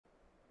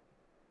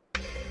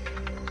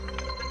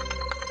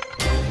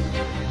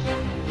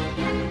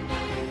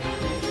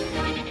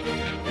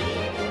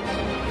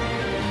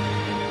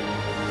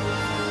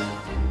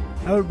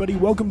Hello everybody,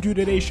 welcome to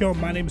today's show.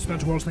 My name is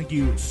Spencer Wells. Thank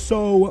you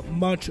so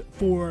much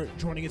for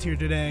joining us here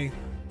today.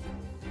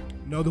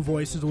 No, the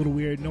voice is a little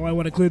weird. No, I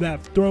want to clear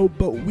that throat,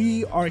 but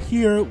we are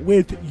here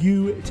with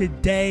you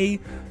today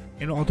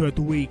and all throughout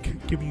the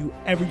week, giving you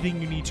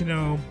everything you need to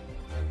know.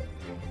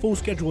 Full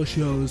schedule of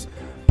shows.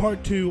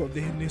 Part 2 of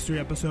the Hidden History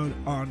episode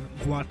on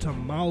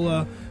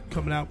Guatemala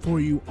coming out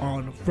for you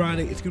on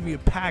Friday. It's going to be a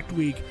packed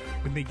week,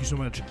 and thank you so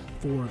much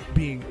for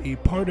being a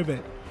part of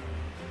it.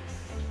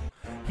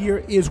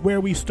 Here is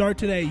where we start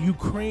today.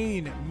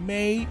 Ukraine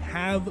may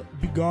have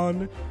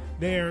begun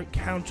their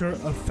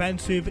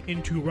counteroffensive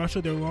into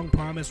Russia, their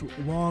long-promised,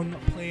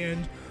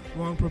 long-planned,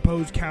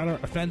 long-proposed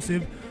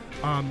counteroffensive.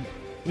 And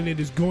it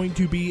is going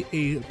to be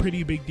a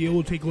pretty big deal.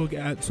 We'll take a look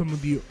at some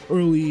of the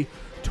early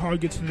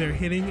targets that they're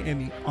hitting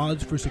and the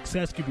odds for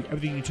success, give you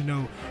everything you need to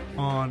know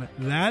on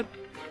that.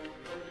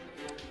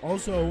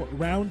 Also,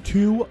 round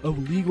 2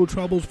 of legal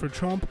troubles for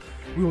Trump.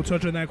 We will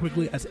touch on that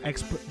quickly as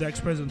the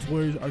ex-president's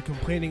lawyers are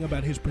complaining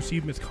about his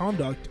perceived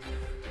misconduct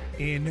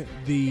in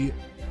the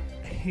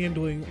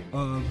handling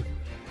of,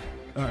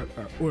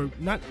 or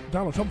not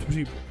Donald Trump's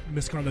perceived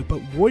misconduct,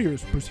 but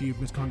lawyers' perceived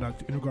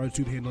misconduct in regards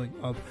to the handling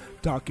of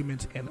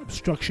documents and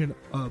obstruction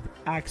of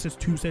access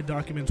to said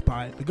documents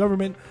by the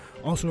government.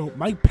 Also,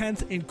 Mike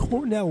Pence and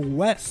Cornel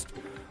West,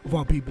 of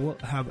all people,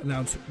 have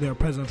announced their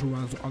presidential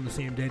runs on the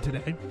same day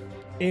today.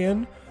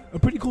 And a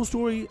pretty cool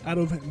story out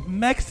of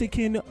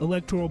Mexican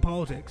electoral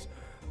politics.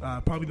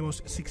 Probably the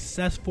most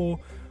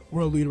successful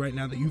world leader right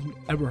now that you've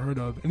ever heard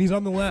of. And he's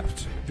on the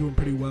left, doing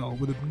pretty well,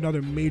 with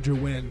another major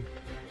win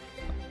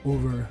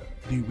over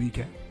the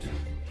weekend.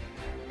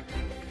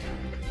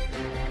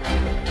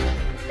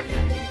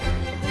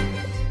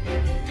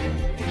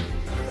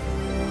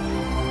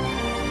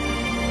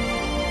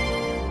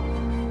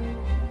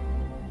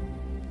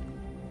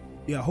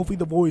 Yeah, hopefully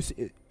the voice,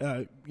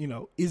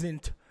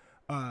 isn't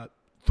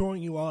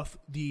throwing you off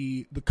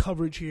the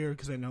coverage here,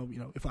 because I know,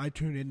 if I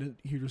tune in to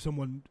hear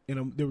someone,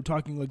 they were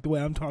talking like the way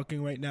I'm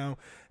talking right now,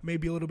 it may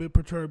be a little bit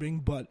perturbing,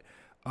 but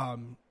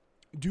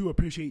do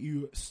appreciate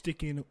you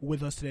sticking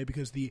with us today,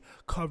 because the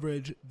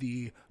coverage,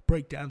 the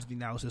breakdowns, the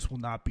analysis will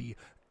not be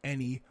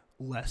any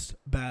less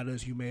bad.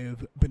 As you may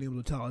have been able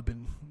to tell, I've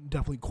been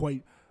definitely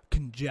quite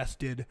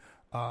congested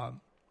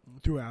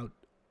throughout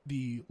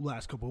the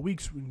last couple of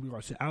weeks in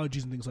regards to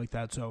allergies and things like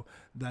that, so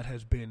that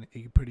has been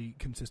a pretty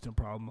consistent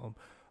problem.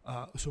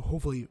 So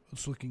hopefully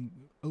it's going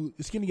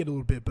to get a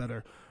little bit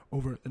better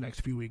over the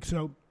next few weeks.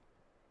 So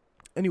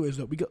anyways,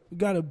 though, we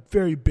got a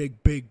very big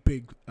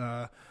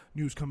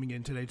news coming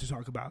in today to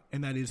talk about,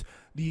 and that is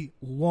the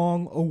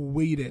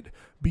long-awaited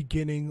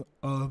beginning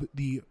of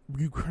the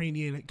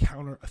Ukrainian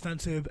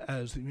counteroffensive.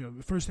 As the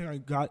first thing I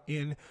got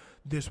in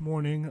this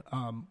morning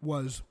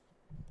was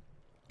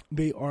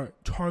they are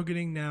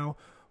targeting now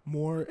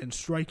more and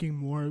striking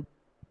more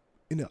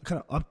in a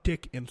kind of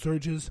uptick in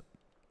surges.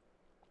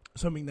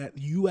 Something that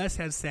the U.S.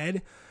 has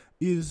said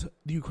is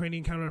the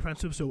Ukrainian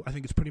counteroffensive, so I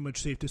think it's pretty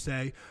much safe to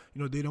say,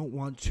 they don't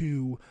want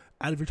to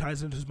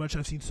advertise it as much.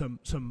 I've seen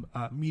some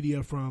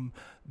media from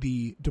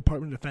the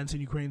Department of Defense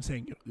in Ukraine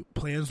saying,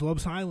 "Plans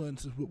love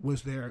silence"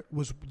 was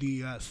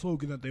the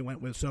slogan that they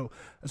went with. So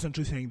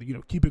essentially saying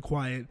that keep it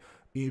quiet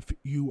if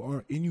you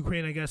are in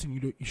Ukraine, I guess, and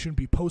you shouldn't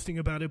be posting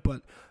about it.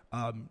 But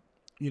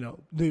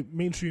the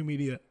mainstream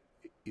media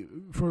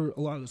for a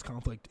lot of this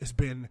conflict has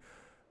been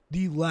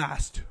the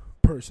last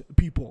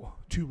people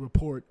to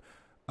report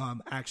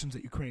actions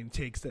that Ukraine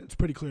takes. That's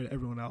pretty clear to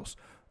everyone else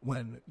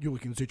when you're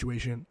looking at the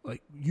situation.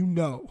 Like, you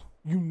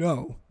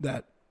know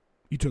that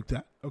you took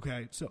that.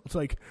 Okay, so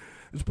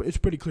it's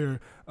pretty clear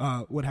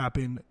what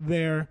happened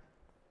there.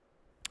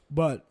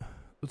 But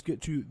let's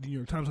get to the New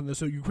York Times on this.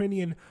 So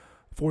Ukrainian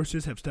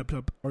forces have stepped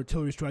up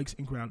artillery strikes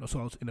and ground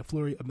assaults in a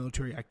flurry of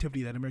military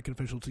activity that American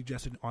officials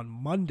suggested on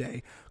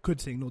Monday could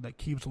signal that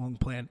Kyiv's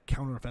long-planned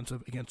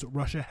counteroffensive against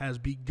Russia has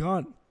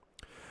begun.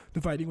 The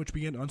fighting, which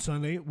began on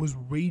Sunday, was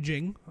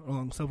raging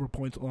along several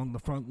points along the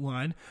front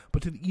line,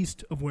 but to the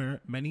east of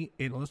where many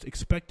analysts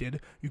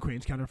expected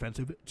Ukraine's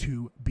counteroffensive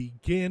to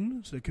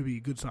begin. So that could be a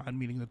good sign,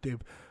 meaning that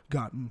they've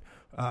gotten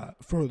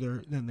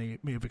further than they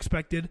may have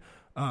expected.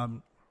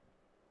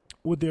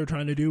 What they're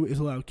trying to do is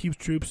allow Kyiv's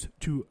troops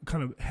to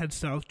kind of head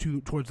south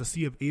towards the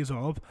Sea of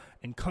Azov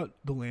and cut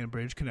the land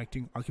bridge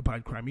connecting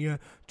occupied Crimea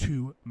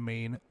to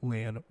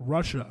mainland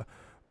Russia.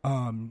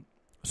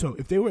 So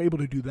if they were able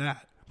to do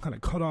that, kind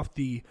of cut off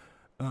the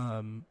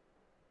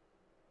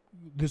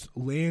this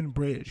land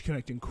bridge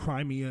connecting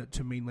Crimea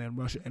to mainland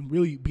Russia and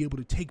really be able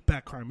to take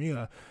back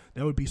Crimea,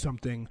 that would be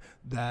something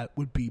that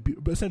would be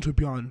essentially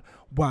beyond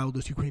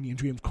wildest Ukrainian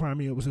dreams.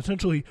 Crimea was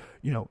essentially,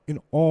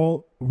 in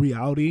all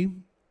reality,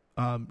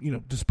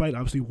 despite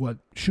obviously what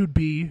should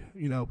be,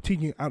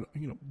 taking out,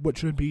 what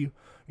should be,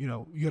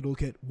 you got to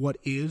look at what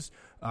is.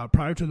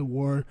 Prior to the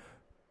war,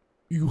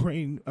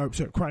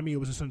 Crimea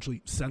was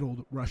essentially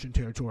settled Russian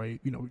territory.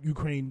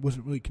 Ukraine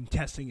wasn't really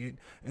contesting it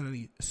in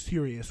any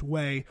serious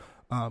way.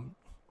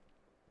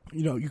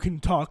 You can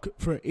talk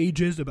for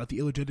ages about the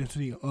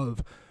illegitimacy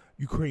of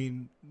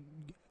Ukraine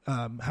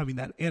having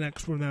that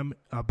annexed from them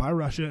by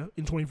Russia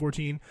in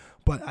 2014.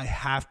 But I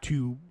have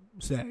to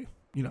say,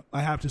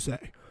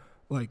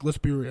 like, let's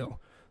be real.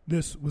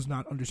 This was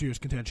not under serious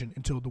contention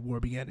until the war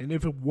began. And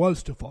if it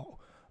was to fall,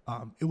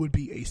 it would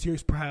be a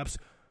serious, perhaps,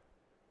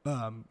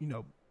 it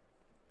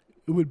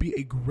would be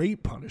a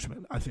great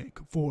punishment, I think,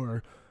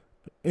 for,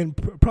 and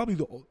probably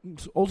the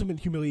ultimate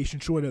humiliation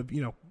short of,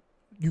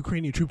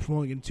 Ukrainian troops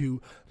rolling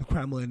into the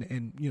Kremlin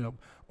and,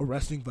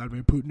 arresting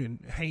Vladimir Putin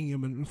and hanging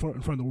him in front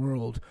of the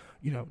world,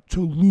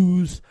 to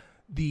lose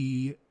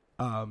the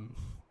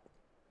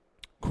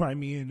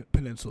Crimean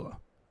Peninsula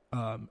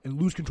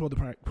and lose control of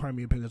the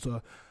Crimean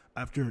Peninsula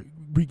after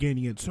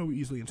regaining it so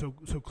easily and so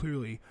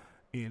clearly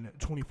in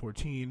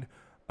 2014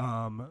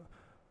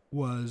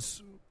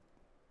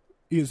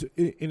 is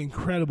an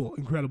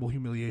incredible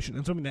humiliation,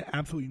 and something that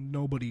absolutely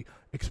nobody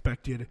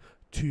expected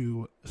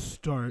to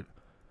start.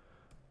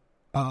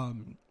 No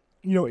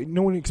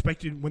one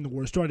expected when the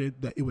war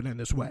started that it would end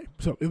this way.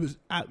 So it was,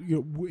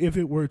 if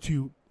it were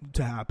to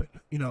happen,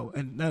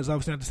 and as I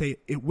was going to say,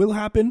 it will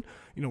happen.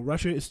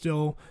 Russia is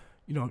still,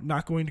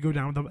 not going to go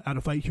down without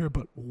a fight here,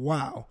 but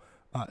wow.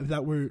 If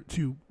that were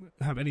to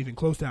have anything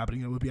close to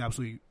happening, it would be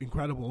absolutely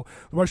incredible.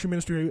 The Russian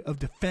Ministry of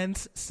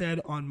Defense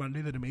said on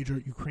Monday that a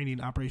major Ukrainian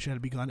operation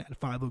had begun at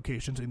 5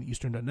 locations in the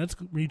eastern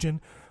Donetsk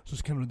region. So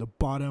it's kind of the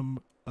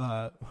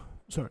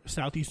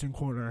southeastern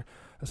corner,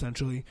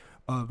 essentially,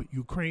 of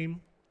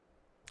Ukraine.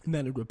 And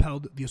then it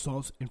repelled the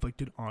assaults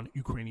inflicted on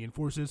Ukrainian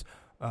forces.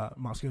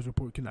 Moscow's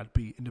report cannot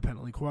be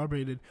independently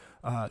corroborated.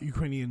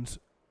 Ukrainians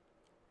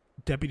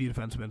Deputy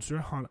Defense Minister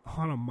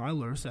Hanna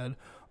Mailer said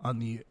on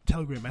the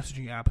Telegram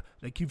messaging app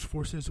that Kyiv's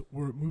forces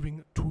were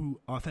moving to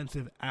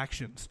offensive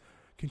actions,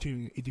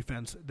 continuing a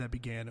defense that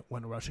began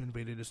when Russia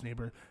invaded its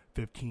neighbor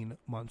 15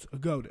 months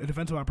ago. A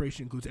defensive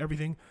operation includes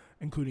everything,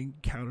 including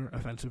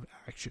counteroffensive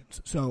actions.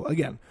 So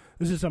again,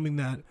 this is something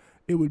that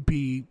it would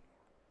be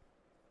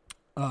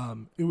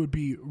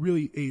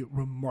really a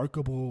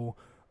remarkable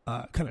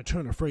kind of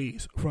turn of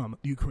phrase from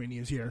the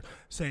Ukrainians here,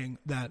 saying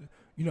that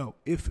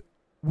if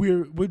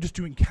we're just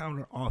doing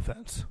counter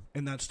offense,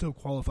 and that still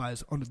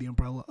qualifies under the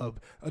umbrella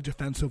of a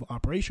defensive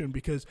operation,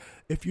 because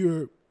if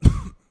you're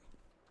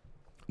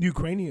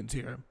Ukrainians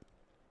here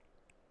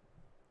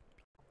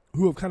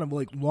who have kind of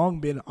like long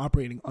been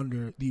operating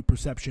under the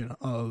perception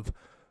of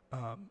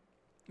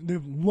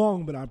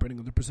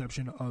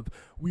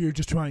we are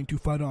just trying to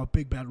fight off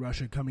big bad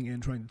Russia coming in,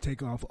 trying to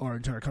take off our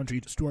entire country,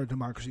 destroy our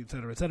democracy, et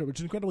cetera, which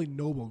is an incredibly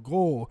noble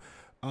goal.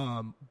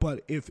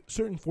 But if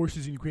certain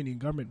forces in the Ukrainian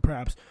government,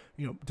 perhaps,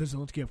 does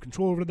Zelensky have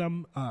control over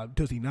them?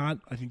 Does he not?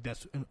 I think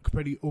that's a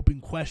pretty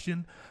open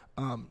question.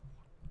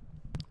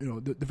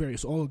 The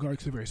various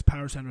oligarchs, the various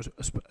power centers,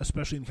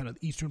 especially in kind of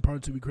the eastern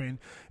parts of Ukraine,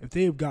 if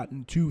they have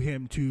gotten to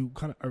him to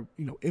kind of,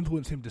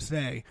 influence him to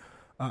say,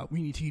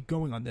 we need to keep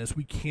going on this.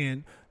 We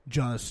can't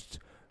just,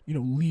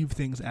 leave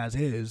things as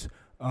is,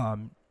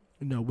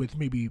 with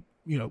maybe,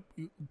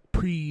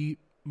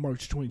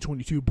 pre-March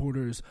 2022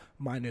 borders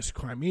minus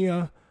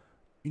Crimea,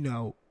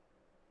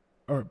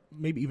 or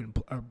maybe even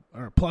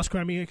or plus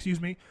Crimea,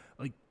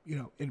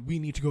 and we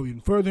need to go even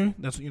further.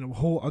 That's, a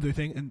whole other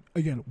thing. And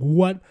again,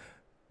 what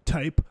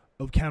type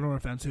of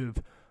counteroffensive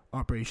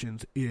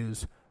operations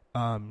is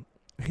Hanna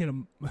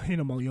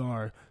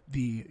Maliar,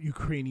 the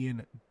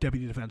Ukrainian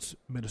Deputy Defense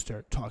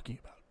Minister, talking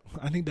about?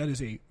 I think that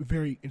is a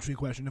very interesting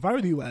question. If I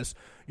were the U.S.,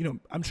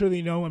 I'm sure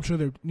they know. I'm sure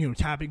they're,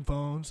 tapping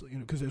phones,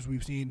 because as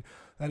we've seen,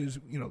 that is,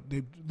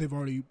 they've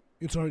already,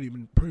 it's already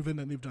been proven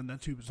that they've done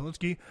that to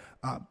Zelensky.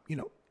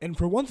 And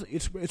for once,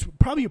 it's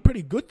probably a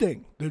pretty good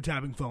thing they're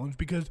tapping phones,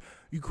 because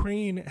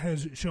Ukraine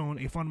has shown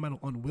a fundamental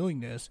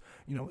unwillingness,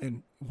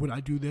 and would I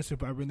do this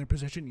if I were in their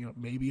position?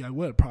 Maybe I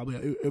would.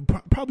 It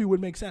probably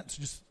would make sense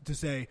just to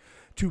say,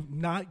 to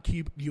not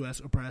keep the U.S.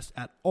 abreast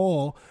at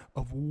all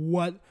of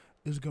what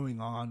is going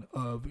on,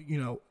 of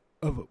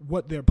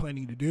what they're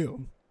planning to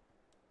do,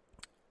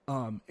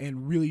 and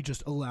really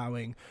just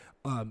allowing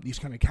these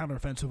kind of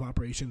counteroffensive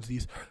operations,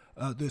 this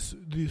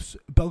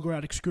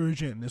Belgorod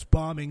excursion, this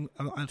bombing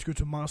outskirts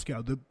of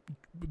Moscow, the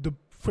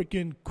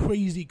freaking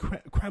crazy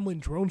Kremlin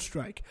drone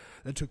strike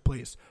that took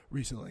place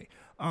recently.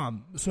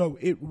 So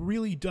it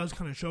really does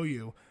kind of show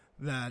you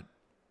that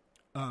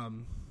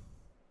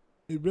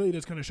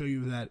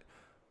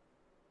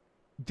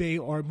they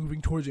are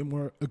moving towards a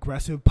more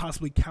aggressive,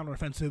 possibly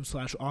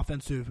counteroffensive /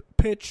 offensive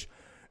pitch.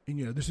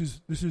 And this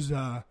is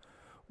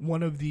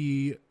one of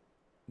the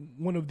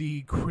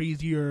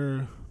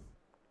crazier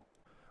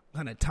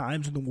kind of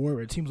times in the war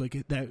where it seems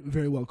like that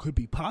very well could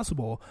be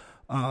possible.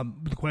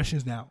 But the question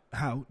is now,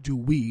 how do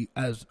we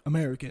as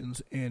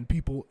Americans and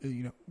people,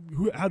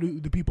 how do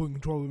the people in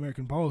control of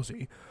American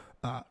policy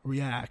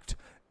react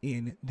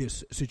in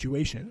this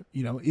situation?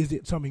 Is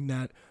it something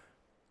that,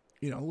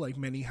 like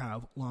many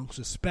have long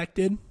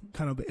suspected,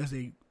 kind of as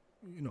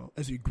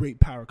a great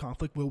power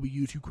conflict? Will we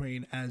use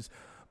Ukraine as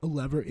a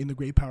lever in the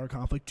great power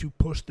conflict to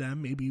push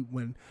them, maybe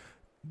when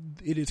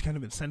it is kind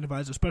of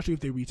incentivized, especially if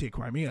they retake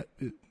Crimea?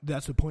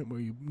 That's the point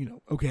where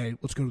okay,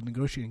 let's go to the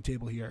negotiating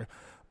table here.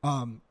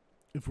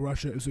 if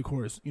Russia is, of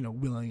course,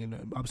 willing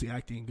and obviously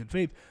acting in good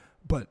faith,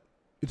 but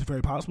it's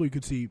very possible you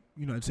could see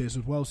United States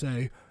as well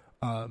say,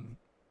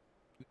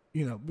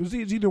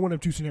 it's either one of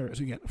two scenarios,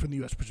 again, from the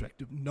U.S.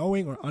 perspective,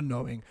 knowing or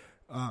unknowing,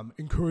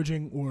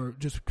 encouraging or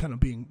just kind of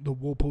being the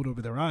wool pulled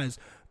over their eyes.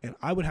 And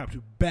I would have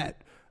to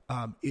bet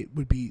it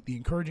would be the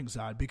encouraging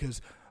side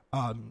because,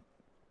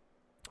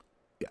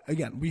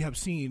 again, we have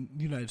seen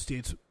the United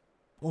States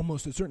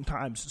almost at certain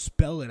times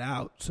spell it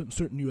out,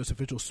 certain U.S.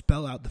 officials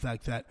spell out the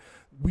fact that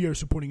we are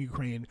supporting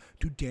Ukraine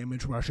to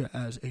damage Russia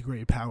as a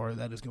great power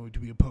that is going to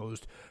be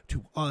opposed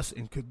to us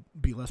and could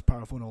be less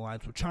powerful in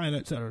alliance with China,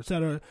 et cetera, et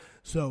cetera.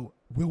 So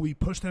will we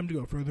push them to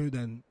go further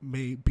than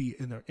may be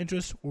in their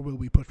interest, or will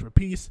we push for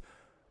peace?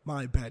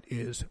 My bet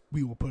is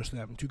we will push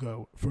them to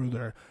go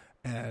further.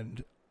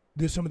 And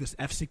there's some of this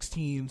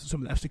F-16s,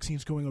 some of the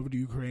F-16s going over to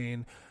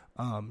Ukraine,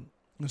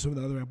 and some of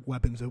the other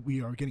weapons that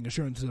we are getting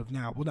assurances of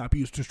now will not be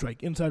used to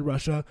strike inside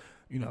Russia.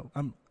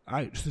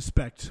 I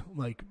suspect,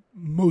 like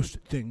most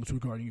things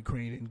regarding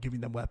Ukraine and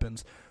giving them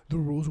weapons, the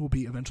rules will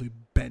be eventually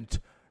bent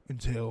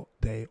until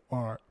they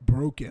are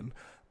broken.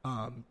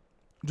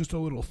 Just a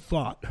little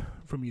thought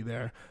from you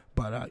there,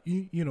 but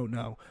you don't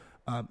know.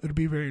 It'll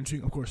be very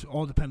interesting, of course,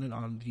 all dependent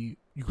on the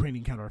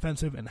Ukrainian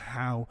counteroffensive and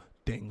how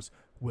things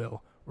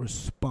will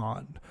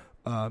respond.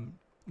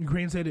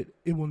 Ukraine said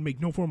it will make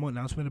no formal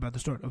announcement about the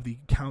start of the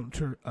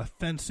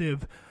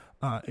counteroffensive,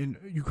 and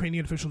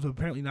Ukrainian officials have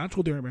apparently not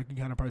told their American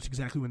counterparts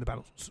exactly when the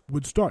battle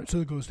would start. So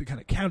it goes to kind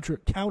of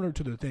counter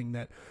to the thing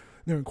that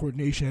they're in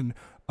coordination,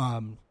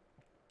 and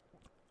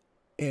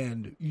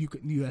the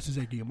U.S. is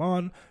egging them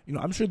on.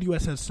 I'm sure the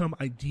U.S. has some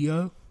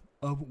idea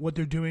of what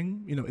they're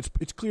doing.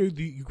 It's clear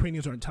the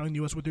Ukrainians aren't telling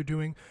the U.S. what they're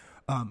doing,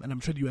 and I'm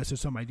sure the U.S.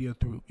 has some idea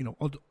through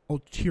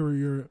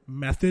ulterior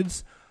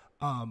methods,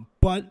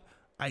 but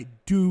I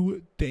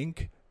do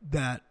think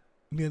that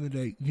at the end of the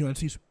day, the United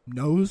States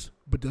knows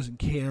but doesn't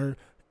care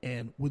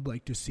and would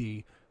like to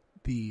see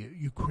the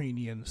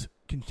Ukrainians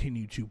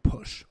continue to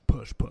push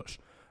as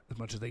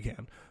much as they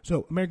can.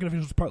 So American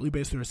officials partly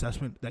based their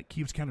assessment that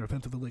Kyiv's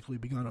counteroffensive will likely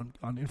begun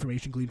on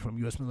information gleaned from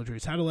U.S. military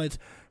satellites,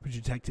 which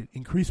detected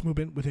increased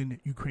movement within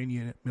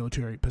Ukrainian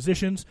military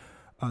positions.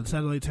 The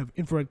satellites have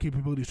infrared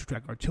capabilities to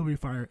track artillery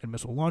fire and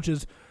missile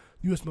launches.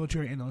 U.S.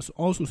 military analysts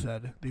also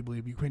said they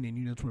believe Ukrainian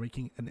units were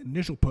making an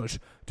initial push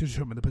to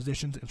determine the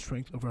positions and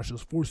strength of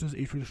Russia's forces,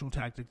 a traditional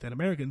tactic that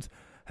Americans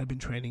had been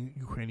training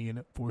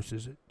Ukrainian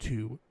forces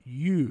to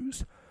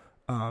use.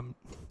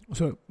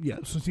 So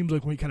it seems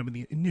like we're kind of in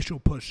the initial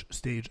push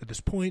stage at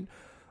this point.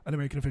 An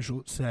American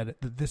official said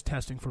that this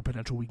testing for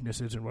potential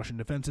weaknesses in Russian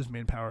defenses,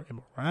 manpower,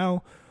 and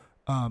morale,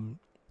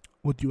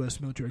 what the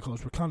U.S. military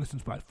calls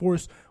reconnaissance by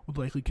force, would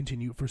likely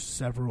continue for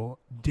several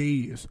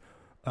days.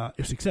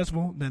 If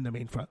successful, then the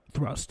main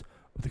thrust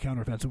of the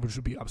counteroffensive, which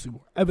would be obviously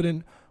more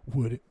evident,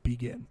 would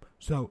begin.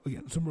 So,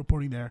 again, some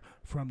reporting there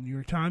from the New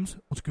York Times.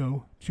 Let's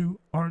go to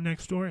our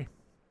next story.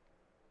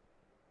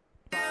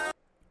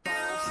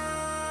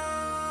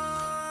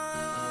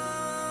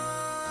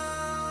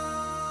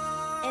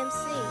 MC,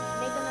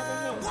 make another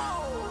hit.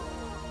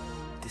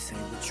 This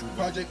ain't what you want.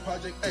 Project.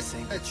 This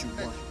ain't what you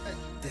want.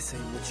 This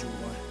ain't what you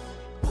want.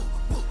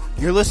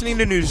 You're listening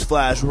to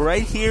Newsflash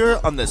right here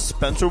on the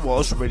Spencer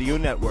Walsh Radio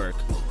Network.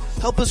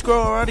 Help us grow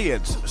our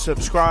audience.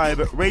 Subscribe,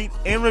 rate,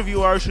 and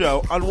review our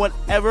show on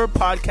whatever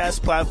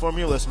podcast platform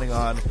you're listening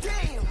on.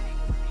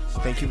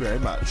 Thank you very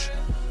much.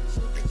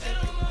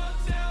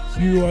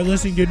 You are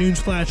listening to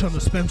Newsflash on the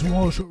Spencer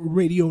Walsh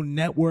Radio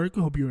Network.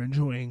 I hope you're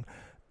enjoying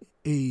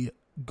a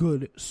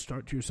good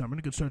start to your summer,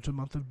 a good start to the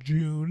month of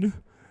June.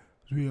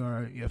 We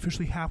are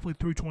officially halfway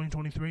through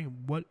 2023.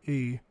 What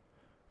a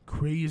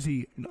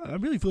crazy! I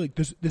really feel like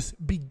this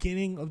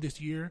beginning of this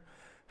year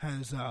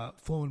has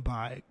flown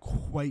by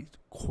quite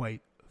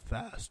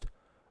fast.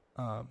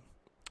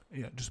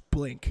 Just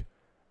blink,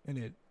 and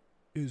it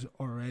is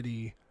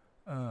already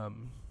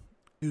June.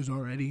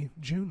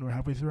 We're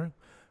halfway through.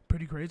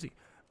 Pretty crazy.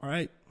 All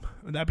right.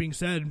 With that being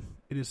said,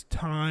 it is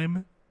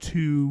time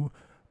to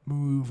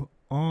move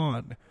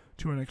on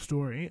to our next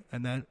story,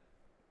 and that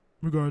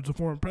regards the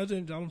former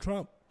president Donald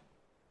Trump.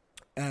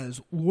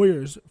 As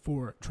lawyers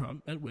for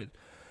Trump met with,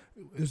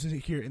 this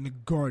is here in The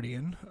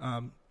Guardian,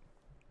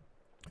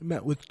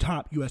 met with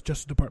top U.S.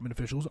 Justice Department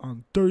officials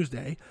on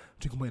Thursday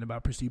to complain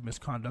about perceived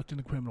misconduct in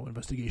the criminal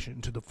investigation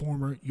into the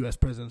former U.S.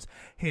 president's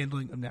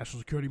handling of national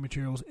security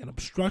materials and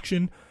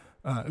obstruction,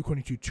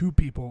 according to two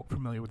people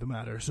familiar with the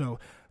matter. So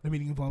the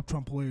meeting involved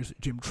Trump lawyers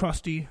Jim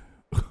Trusty,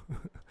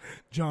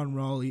 John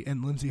Raleigh,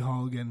 and Lindsay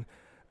Halligan,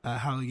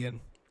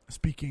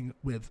 speaking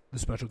with the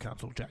special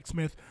counsel Jack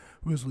Smith,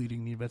 who is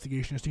leading the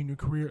investigation, a senior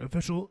career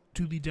official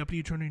to the Deputy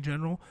Attorney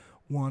General,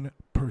 one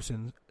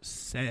person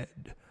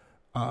said.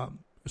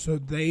 So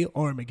they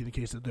are making the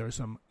case that there is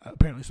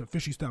apparently some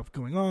fishy stuff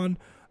going on,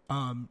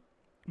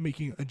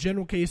 making a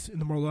general case in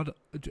the Mar-a-Lago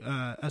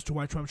as to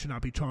why Trump should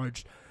not be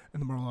charged in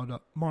the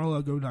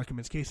Mar-a-Lago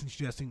documents case, and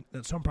suggesting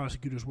that some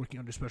prosecutors working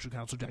under special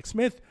counsel Jack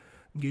Smith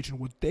engaged in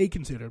what they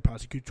considered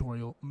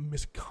prosecutorial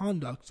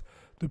misconduct,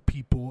 the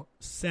people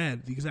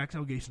said. The exact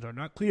allegations are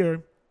not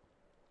clear,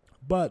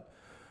 but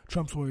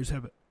Trump's lawyers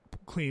have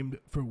claimed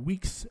for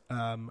weeks,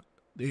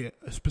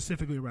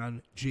 specifically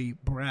around Jay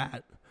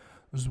Bratt.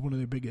 This is one of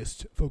their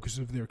biggest focuses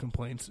of their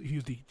complaints. He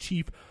was the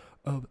chief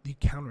of the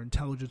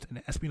counterintelligence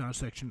and espionage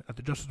section at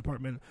the Justice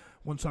Department,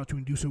 once sought to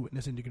induce a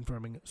witness into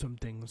confirming some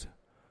things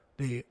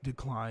they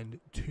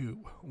declined to.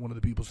 One of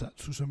the people said,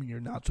 so something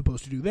you're not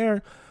supposed to do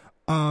there.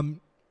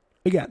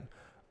 Again,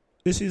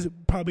 this is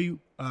probably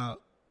the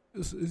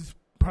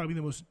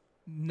most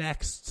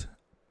next,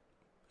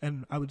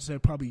 and I would say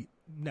probably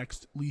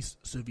next least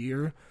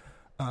severe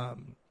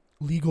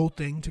legal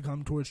thing to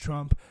come towards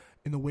Trump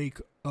in the wake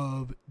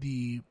of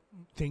the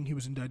thing he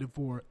was indicted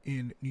for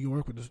in New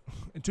York.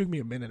 It took me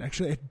a minute.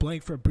 Actually, I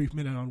blanked for a brief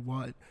minute on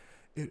what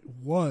it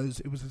was.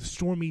 It was the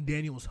Stormy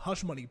Daniels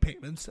hush money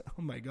payments.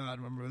 Oh my God,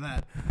 remember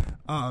that?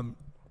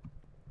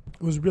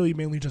 It was really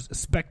mainly just a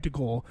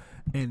spectacle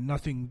and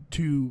nothing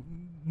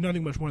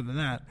much more than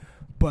that.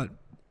 But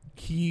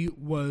it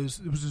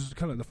was just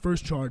kind of the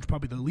first charge,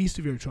 probably the least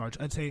severe charge.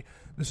 I'd say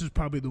this is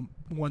probably the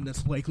one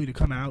that's likely to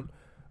come out,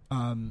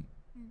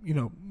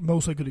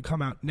 most likely to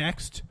come out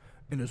next,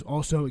 and is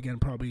also, again,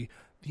 probably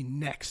the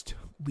next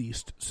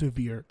least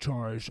severe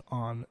charge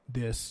on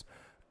this,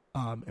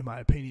 in my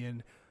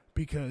opinion,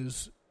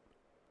 because,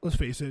 let's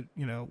face it,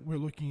 we're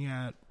looking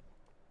at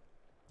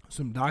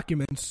some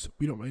documents.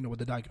 We don't really know what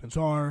the documents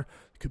are.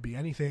 It could be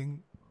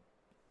anything.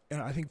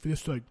 And I think for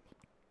this to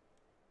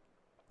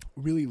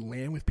really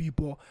land with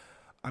people,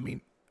 I mean,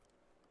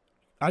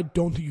 I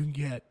don't think you can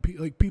get,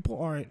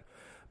 people aren't,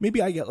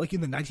 maybe I get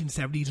in the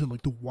 1970s and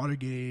the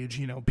Watergate age,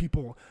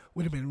 people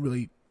would have been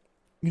really,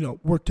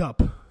 worked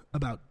up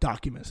about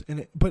documents.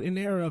 But in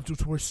an era of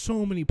just where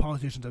so many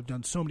politicians have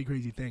done so many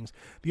crazy things,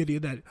 the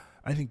idea that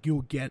I think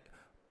you'll get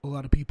a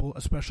lot of people,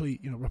 especially,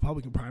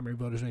 Republican primary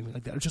voters or anything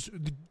like that, or just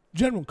the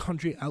general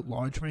country at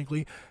large,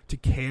 frankly, to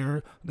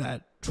care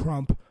that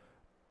Trump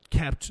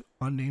kept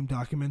unnamed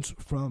documents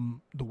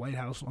from the White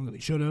House longer than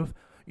he should have.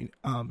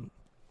 I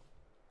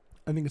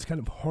think it's kind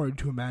of hard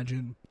to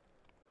imagine.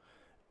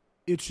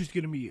 It's just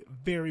going to be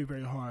very,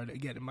 very hard,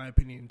 again, in my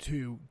opinion,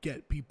 to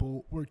get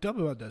people worked up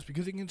about this,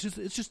 because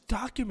it's just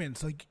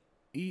documents.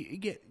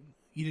 He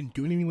didn't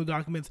do anything with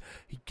documents.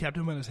 He kept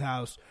them in his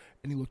house,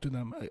 and he looked at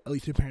them, at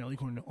least apparently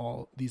according to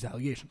all these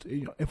allegations.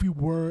 If we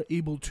were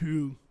able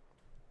to,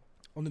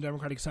 on the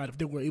Democratic side, if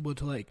they were able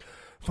to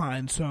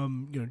find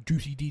some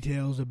juicy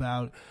details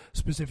about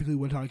specifically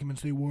what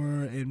documents they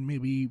were, and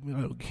maybe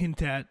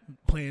hint at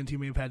plans he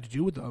may have had to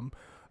do with them,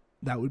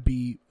 that would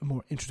be a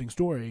more interesting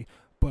story.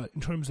 But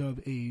in terms of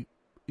a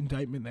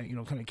indictment that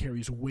kind of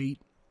carries weight,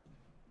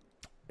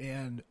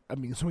 and I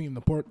mean something in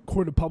the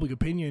court of public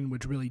opinion,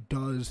 which really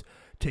does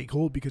take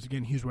hold, because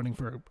again he's running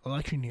for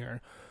election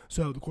here,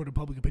 so the court of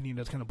public opinion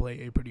does kind of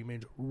play a pretty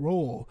major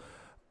role.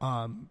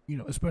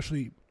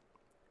 Especially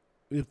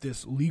if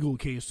this legal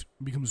case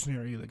becomes a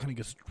scenario that kind of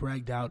gets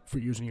dragged out for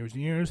years and years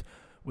and years,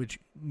 which,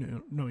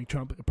 knowing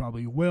Trump, it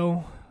probably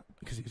will,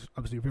 because he's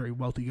obviously a very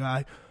wealthy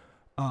guy.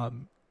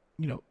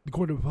 The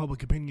court of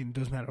public opinion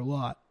does matter a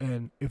lot,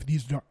 and if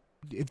these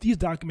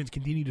documents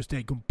continue to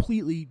stay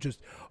completely just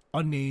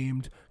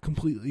unnamed,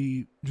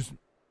 completely just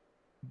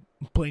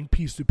blank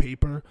piece of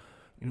paper,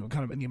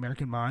 kind of in the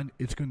American mind,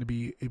 it's going to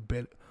be a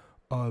bit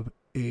of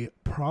a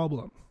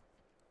problem.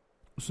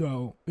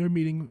 So they're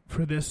meeting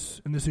for this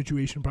in this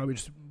situation, probably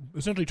just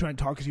essentially trying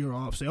to talk his ear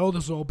off, say, oh,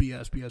 this is all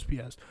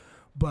BS.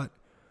 But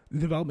the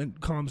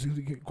development comes,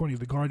 according to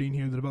The Guardian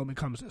here, the development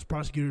comes as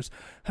prosecutors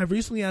have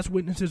recently asked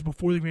witnesses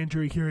before the grand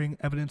jury hearing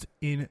evidence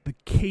in the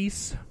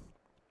case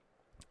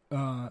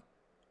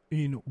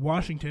in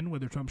Washington,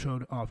 whether Trump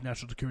showed off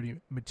national security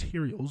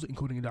materials,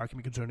 including a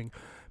document concerning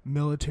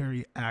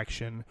military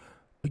action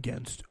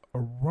against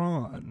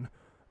Iran,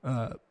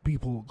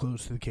 people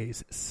close to the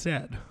case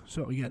said.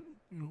 So again,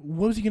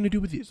 what was he going to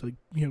do with these?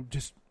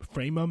 Just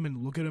frame them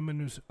and look at them in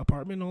his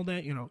apartment all day,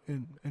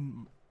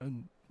 in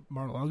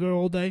Mar-a-Lago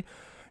all day?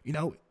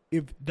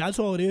 If that's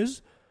all it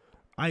is,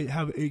 I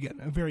have, again,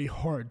 a very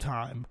hard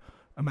time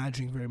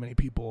imagining very many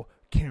people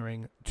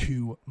caring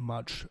too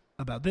much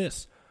about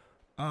this.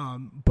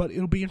 But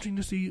it'll be interesting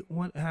to see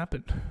what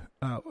happened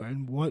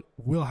and what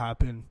will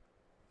happen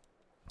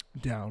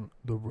down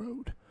the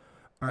road.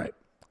 All right,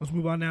 let's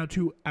move on now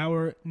to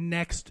our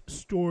next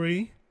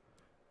story,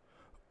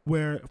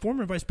 where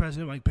former Vice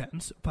President Mike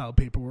Pence filed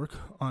paperwork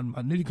on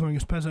Monday declaring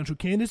his presidential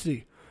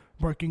candidacy,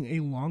 marking a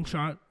long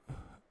shot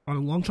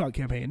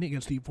campaign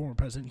against the former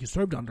president he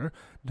served under,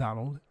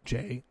 Donald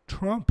J.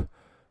 Trump.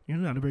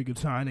 Not a very good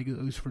sign, at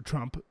least for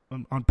Trump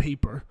on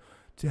paper,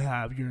 to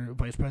have your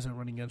vice president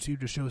running against you.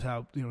 Just shows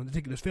how the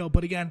ticket has failed.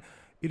 But again,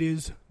 it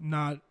is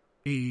not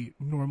a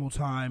normal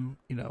time,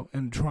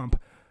 and Trump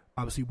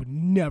obviously would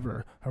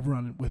never have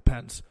run with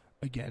Pence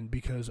again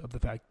because of the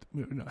fact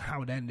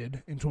how it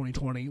ended in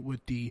 2020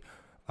 with the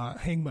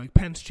Hang Mike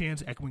Pence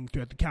chants echoing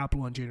throughout the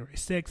Capitol on January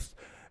 6th.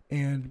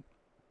 And,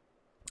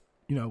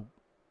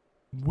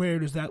 where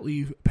does that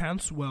leave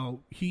Pence?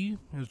 Well, he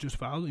has just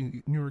filed,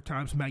 New York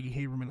Times, Maggie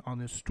Haberman on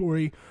this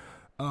story.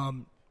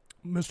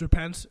 Mr.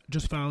 Pence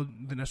just filed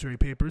the necessary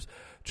papers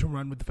to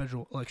run with the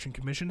Federal Election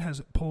Commission,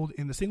 has polled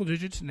in the single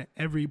digits in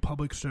every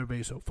public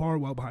survey so far,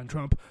 well behind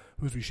Trump,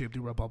 who has reshaped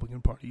the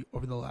Republican Party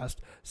over the last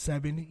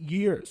 7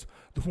 years.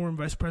 The former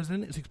vice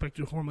president is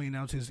expected to formally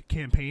announce his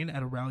campaign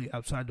at a rally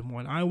outside Des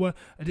Moines, Iowa,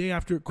 a day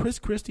after Chris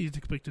Christie is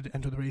expected to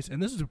enter the race,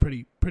 and this is a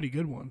pretty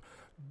good one.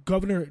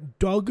 Governor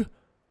Doug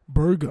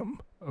Burgum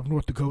of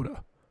North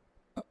Dakota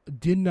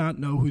did not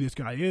know who this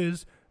guy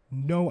is,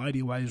 no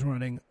idea why he's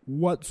running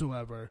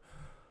whatsoever.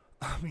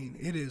 I mean,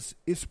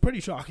 it's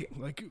pretty shocking.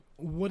 Like,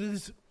 what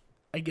is,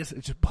 I guess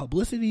it's just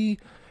publicity.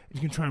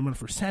 You can try and run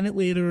for Senate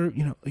later.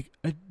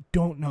 I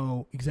don't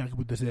know exactly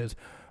what this is.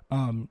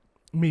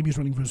 Maybe he's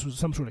running for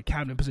some sort of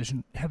cabinet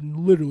position. Have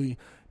literally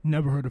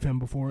never heard of him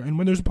before. And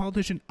when there's a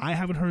politician I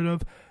haven't heard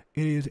of,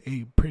 it is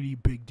a pretty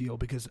big deal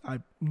because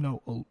I'm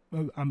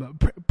a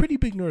pretty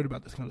big nerd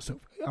about this kind of stuff.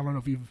 I don't know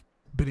if you've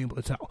been able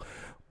to tell.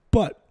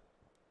 But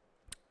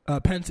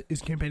Pence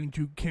is planning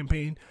to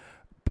campaign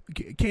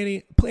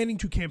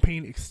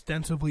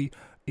extensively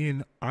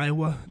in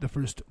Iowa, the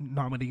first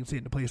nominating state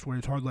in a place where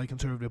it's hard, like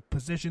conservative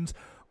positions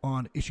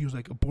on issues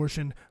like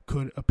abortion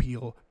could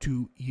appeal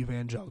to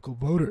evangelical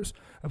voters.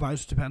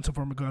 Advisors to Pence, a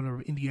former governor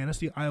of Indiana,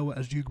 see Iowa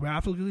as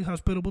geographically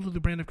hospitable to the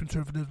brand of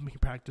conservatism he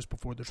practiced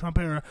before the Trump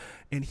era,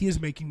 and he is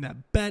making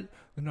that bet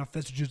that enough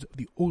vestiges of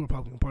the old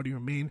Republican Party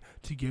remain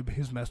to give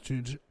his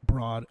message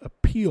broad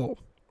appeal.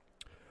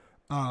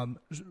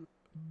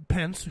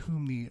 Pence,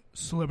 whom the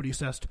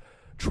celebrity-obsessed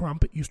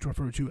Trump used to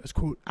refer to as,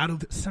 quote, out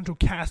of central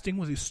casting,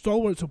 was a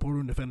stalwart supporter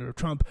and defender of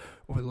Trump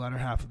over the latter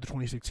half of the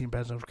 2016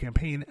 presidential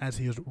campaign as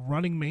his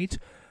running mate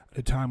at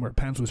a time where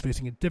Pence was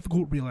facing a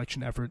difficult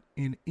re-election effort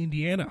in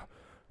Indiana.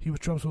 He was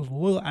Trump's most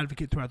loyal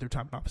advocate throughout their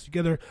time in office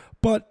together,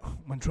 but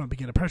when Trump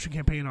began a pressure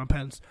campaign on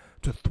Pence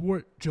to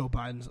thwart Joe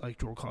Biden's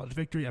electoral college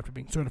victory after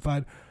being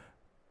certified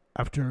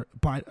after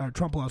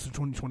Trump lost the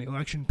 2020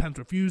 election, Pence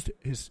refused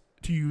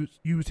to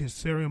use his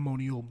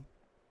ceremonial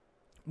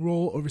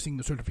role overseeing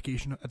the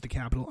certification at the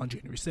Capitol on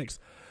January 6th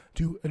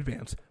to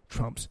advance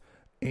Trump's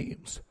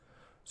aims.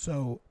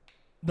 So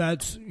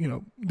that's,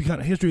 the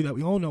kind of history that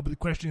we all know, but the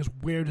question is,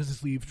 where does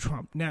this leave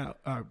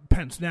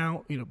Pence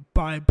now?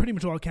 By pretty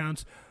much all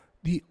accounts,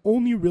 the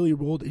only really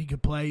role that he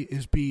could play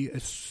is be a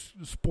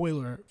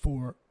spoiler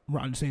for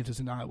Ron DeSantis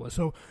in Iowa.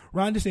 So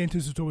Ron DeSantis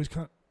is always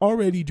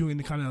already doing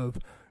the kind of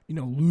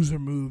loser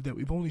move that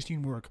we've only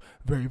seen work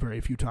very, very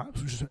few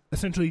times, which is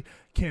essentially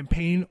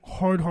campaign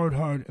hard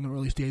in the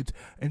early states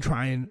and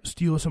try and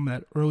steal some of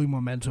that early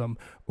momentum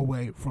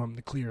away from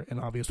the clear and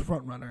obvious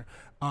front runner.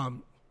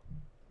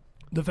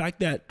 The fact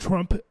that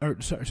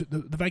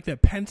the fact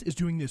that Pence is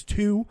doing this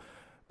too,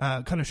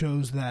 kind of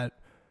shows that,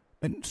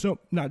 and so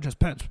not just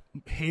Pence,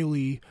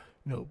 Haley,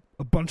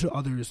 a bunch of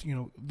others,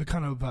 the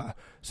kind of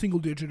single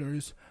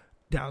digiters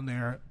down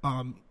there,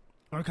 are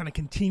kind of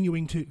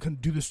continuing to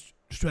do this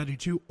strategy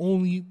too,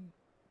 only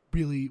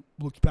really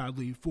looks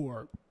badly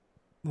for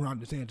Ron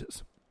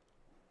DeSantis.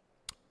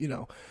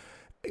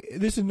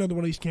 This is another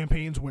one of these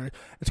campaigns where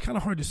it's kind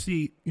of hard to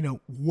see,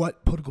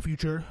 what political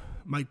future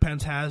Mike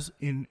Pence has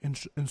in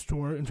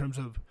store in terms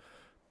of,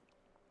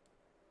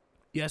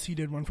 yes, he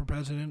did run for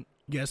president.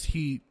 Yes,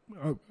 he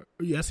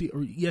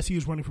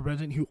is running for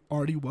president. He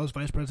already was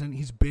vice president.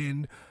 He's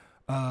been,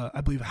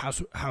 I believe, a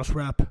House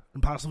rep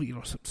and possibly,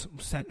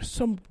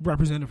 some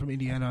representative from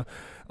Indiana,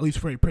 at least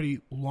for a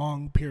pretty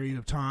long period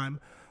of time.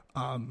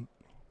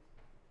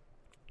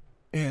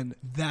 And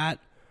that,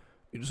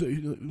 so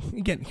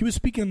again, he was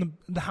speaking on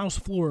the House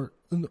floor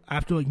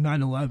after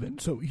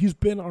 9/11. So he's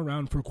been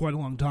around for quite a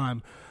long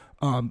time.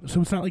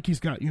 So it's not like he's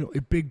got,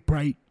 a big,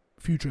 bright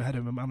future ahead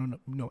of him. I don't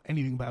know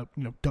anything about,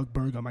 Doug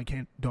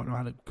Burgum. Don't know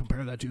how to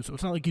compare that to. So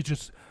it's not like he's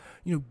just,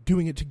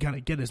 doing it to kind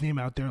of get his name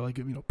out there, like,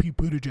 Pete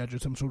Buttigieg or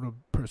some sort of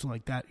person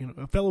like that,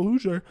 a fellow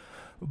Hoosier.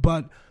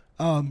 But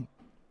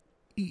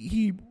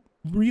he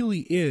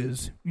really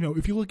is,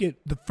 if you look at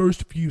the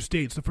first few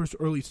states, the first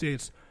early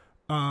states,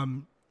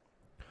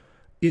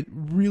 it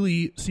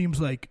really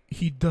seems like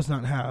he does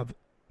not have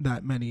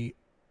that many.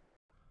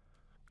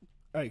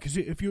 All right, because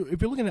if you're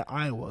looking at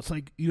Iowa, it's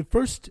like the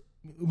first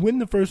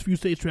few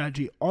state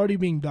strategy already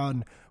being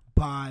done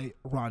by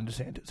Ron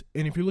DeSantis.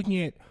 And if you're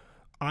looking at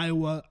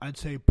Iowa, I'd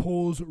say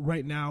polls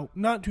right now,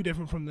 not too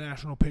different from the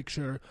national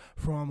picture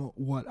from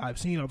what I've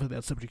seen. Obviously,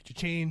 that's subject to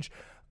change.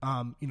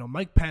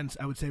 Mike Pence,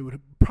 I would say,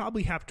 would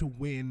probably have to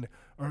win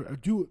or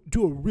do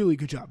a really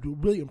good job, do a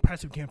really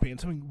impressive campaign.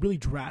 Something really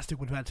drastic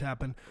would have had to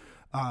happen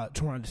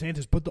to Ron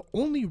DeSantis. But the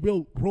only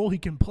real role he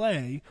can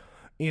play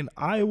in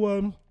Iowa,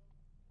 and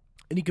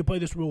he can play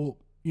this role,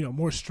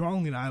 more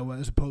strongly in Iowa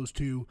as opposed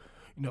to,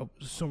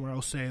 somewhere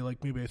else, say,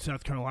 like maybe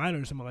South Carolina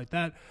or something like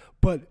that.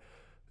 But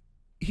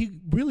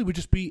he really would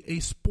just be a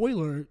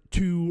spoiler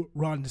to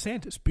Ron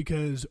DeSantis,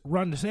 because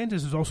Ron DeSantis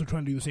is also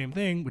trying to do the same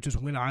thing, which is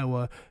win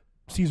Iowa,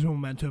 seize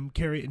momentum,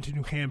 carry it into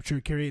New Hampshire,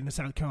 carry it into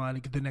South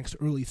Carolina, get the next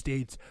early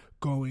states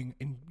going,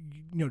 and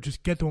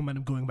just get the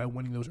momentum going by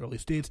winning those early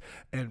states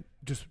and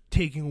just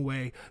taking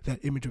away that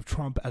image of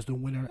Trump as the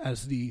winner,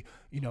 as the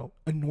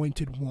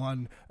anointed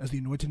one, as the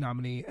anointed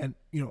nominee, and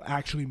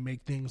actually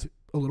make things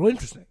a little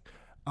interesting.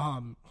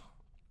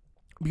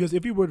 Because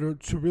if he were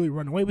to really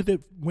run away with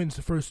it, wins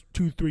the first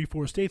 2, 3,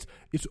 4 states,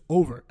 it's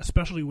over,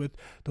 especially with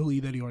the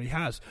lead that he already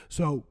has.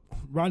 So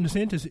Ron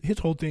DeSantis, his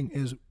whole thing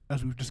is,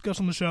 as we've discussed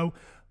on the show,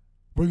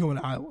 we're going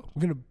to Iowa.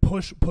 We're going to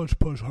push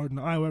hard in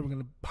Iowa. We're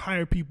going to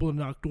hire people to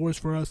knock doors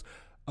for us.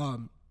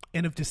 And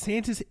if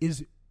DeSantis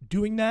is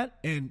doing that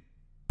and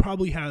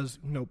probably has,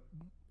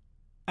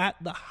 at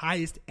the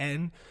highest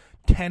end,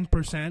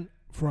 10%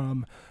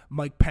 from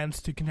Mike Pence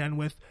to contend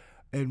with,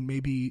 and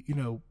maybe,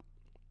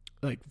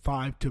 like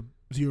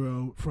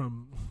 5-0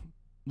 from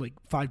like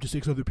 5 to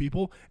 6 other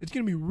people, it's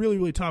going to be really,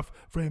 really tough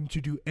for him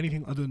to do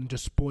anything other than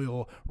just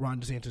spoil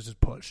Ron DeSantis'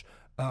 push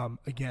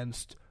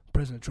against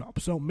President Trump.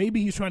 So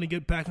maybe he's trying to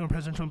get back on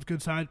President Trump's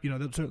good side.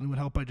 That certainly would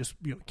help by just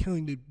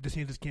killing the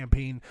DeSantis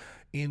campaign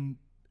in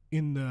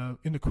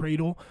the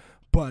cradle.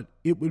 But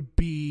it would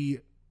be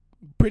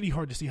pretty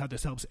hard to see how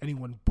this helps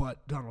anyone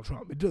but Donald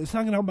Trump. It's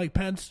not going to help Mike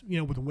Pence,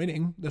 with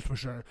winning, that's for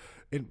sure.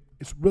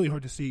 It's really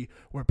hard to see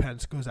where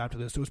Pence goes after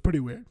this. So it's pretty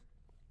weird.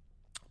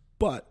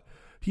 But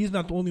he's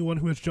not the only one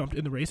who has jumped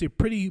in the race. A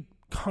pretty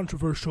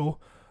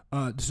controversial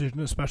decision,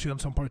 especially on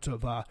some parts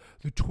of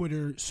the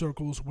Twitter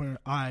circles where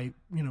I,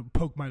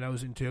 poke my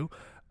nose into.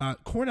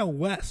 Cornel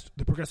West,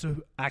 the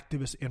progressive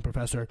activist and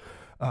professor,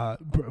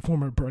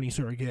 former Bernie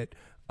surrogate,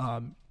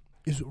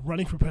 is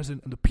running for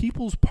president on the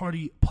People's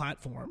Party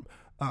platform,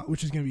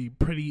 which is going to be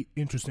pretty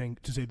interesting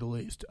to say the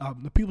least.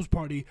 The People's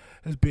Party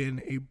has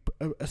been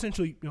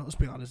essentially, let's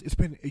be honest, it's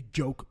been a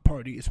joke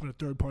party. It's been a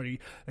third party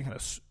that kind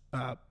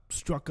of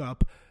struck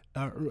up,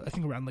 I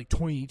think around like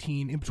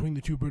 2018, in between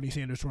the two Bernie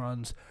Sanders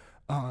runs,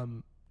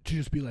 to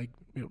just be like,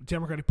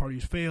 Democratic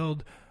Party's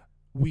failed.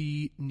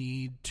 We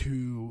need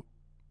to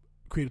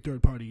create a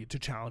third party to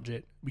challenge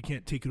it. We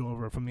can't take it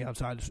over from the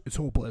outside. It's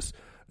hopeless,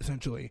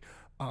 essentially.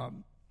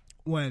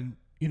 When,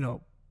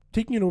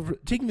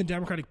 taking the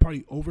Democratic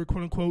Party over,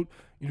 quote unquote,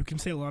 can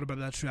say a lot about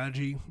that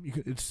strategy.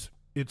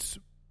 It's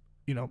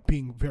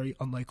being very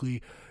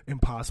unlikely,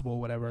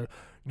 impossible, whatever,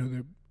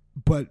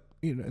 but,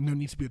 and there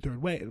needs to be a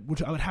third way,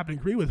 which I would happen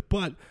to agree with,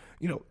 but,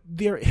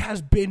 there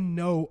has been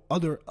no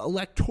other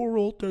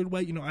electoral third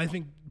way. I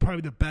think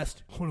probably the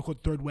best, quote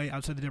unquote, third way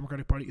outside the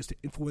Democratic Party is to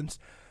influence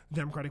the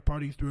Democratic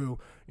Party through,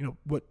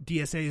 what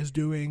DSA is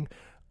doing,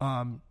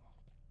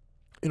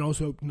 and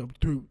also,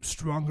 through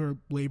stronger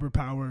labor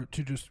power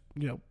to just,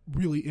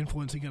 really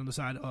influencing on the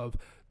side of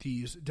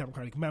these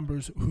Democratic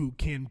members who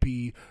can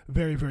be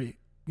very, very,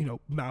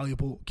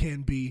 malleable,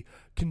 can be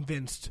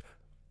convinced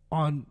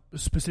on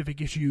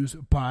specific issues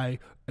by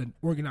an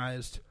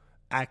organized,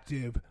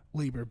 active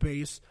labor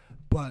base.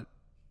 But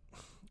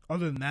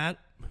other than that,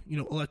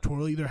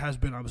 electorally, there has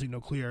been obviously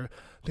no clear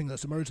thing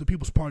that's emerged. The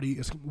People's Party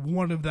is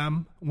one of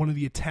them, one of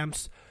the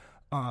attempts,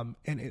 and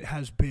it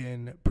has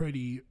been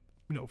pretty,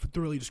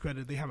 thoroughly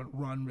discredited. They haven't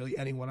run really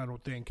anyone, I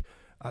don't think.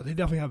 They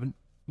definitely haven't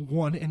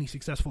won any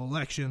successful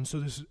elections. So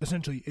this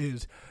essentially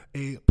is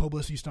a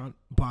publicity stunt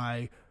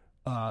by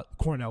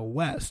Cornel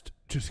West,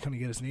 just to kind of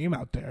get his name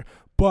out there.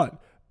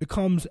 But it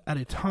comes at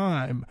a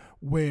time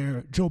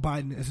where Joe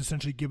Biden is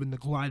essentially given the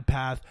glide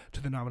path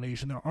to the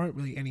nomination. There aren't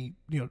really any,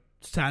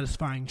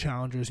 satisfying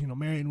challengers.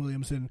 Marianne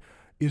Williamson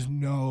is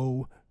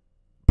no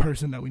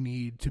person that we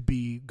need to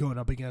be going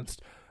up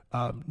against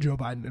Joe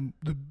Biden, and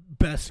the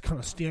best kind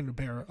of standard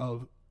bearer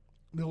of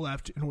the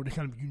left in order to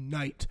kind of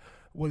unite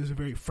what is a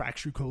very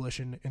fractured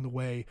coalition in the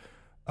way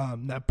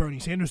that Bernie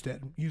Sanders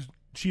did.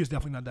 She is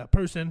definitely not that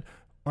person.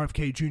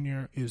 RFK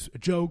Jr. is a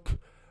joke,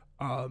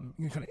 kind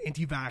of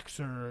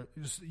anti-vaxxer,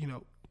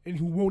 and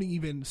who won't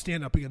even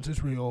stand up against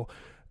Israel,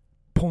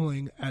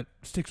 polling at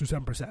 6 or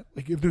 7%.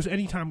 Like, if there's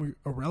any time we're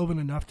irrelevant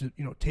enough to,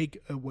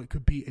 take what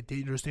could be a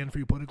dangerous stand for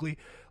you politically,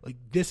 like,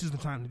 this is the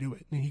time to do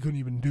it. And he couldn't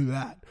even do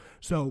that.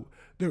 So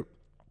there,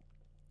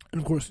 and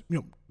of course,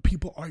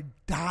 people are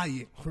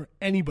dying for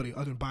anybody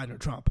other than Biden or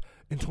Trump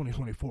in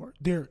 2024.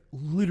 They're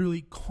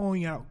literally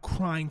calling out,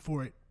 crying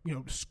for it,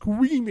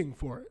 screaming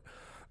for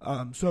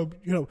it. So,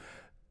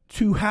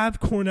 to have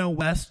Cornel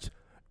West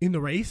in the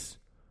race,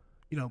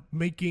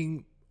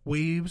 making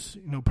waves,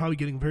 probably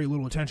getting very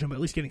little attention, but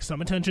at least getting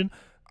some attention,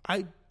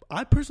 I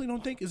personally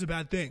don't think is a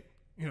bad thing.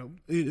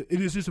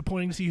 It is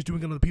disappointing to see he's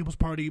doing another People's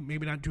Party,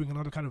 maybe not doing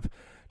another kind of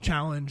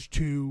challenge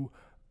to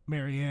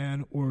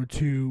Marianne or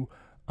to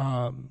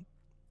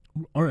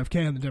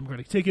RFK on the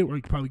Democratic ticket, where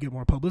he could probably get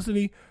more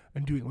publicity,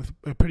 and doing it with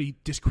a pretty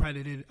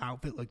discredited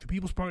outfit like the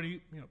People's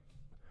Party.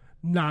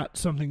 Not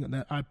something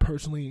that I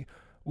personally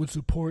would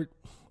support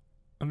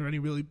under any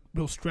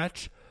real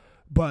stretch.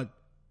 But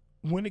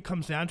when it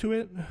comes down to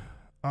it,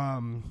 I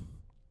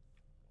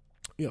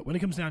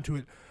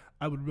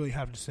would really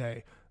have to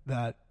say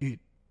that it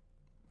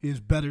is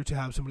better to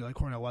have somebody like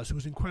Cornel West,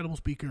 who's an incredible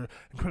speaker,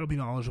 incredibly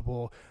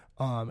knowledgeable,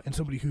 and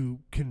somebody who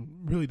can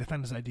really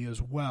defend his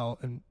ideas well,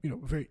 and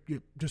very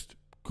just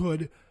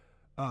good,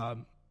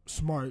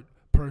 smart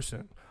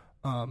person,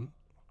 who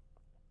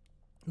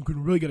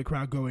can really get a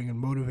crowd going and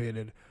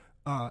motivated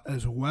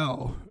as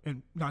well.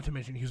 And not to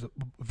mention, he's a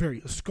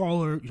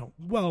scholar,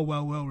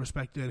 well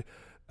respected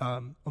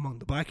among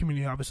the black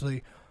community,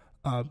 obviously.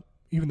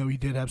 even though he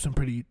did have some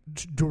pretty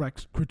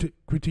direct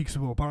critiques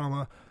of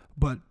Obama,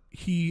 but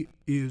he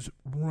is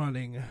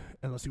running,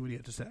 and let's see what he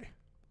had to say.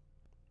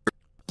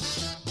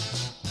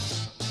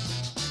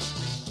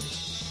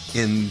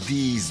 In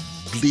these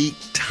bleak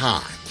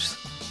times,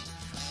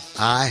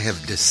 I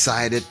have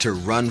decided to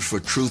run for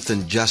truth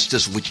and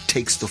justice, which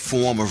takes the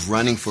form of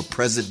running for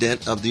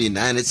President of the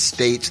United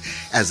States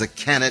as a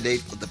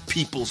candidate for the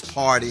People's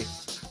Party.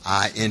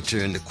 I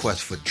enter into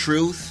quest for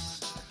truth.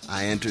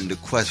 I enter into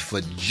quest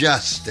for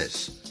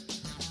justice.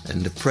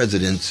 And the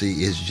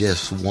presidency is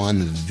just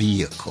one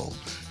vehicle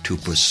to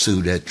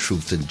pursue that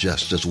truth and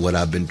justice, what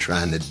I've been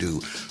trying to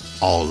do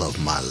all of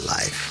my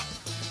life.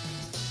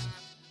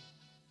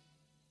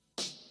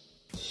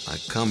 I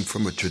come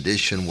from a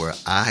tradition where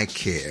I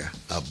care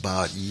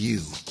about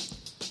you.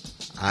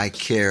 I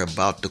care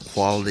about the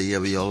quality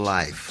of your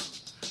life.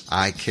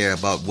 I care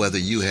about whether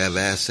you have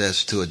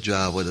access to a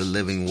job with a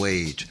living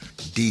wage,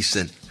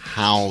 decent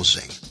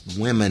housing,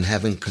 women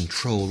having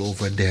control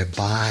over their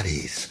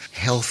bodies,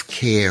 health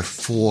care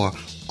for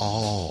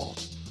all,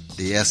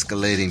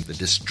 de-escalating the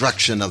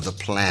destruction of the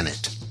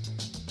planet,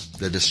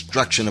 the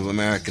destruction of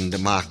American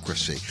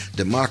democracy.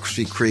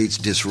 Democracy creates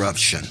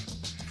disruption.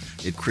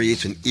 It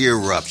creates an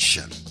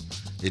eruption.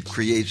 It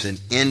creates an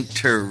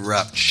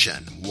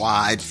interruption.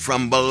 Wide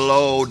from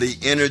below, the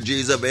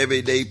energies of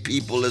everyday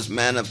people is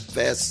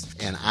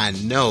manifest. And I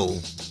know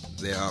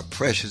there are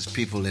precious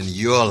people in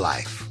your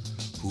life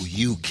who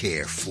you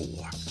care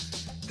for.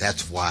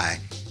 That's why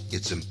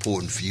it's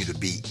important for you to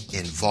be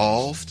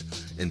involved,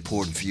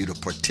 important for you to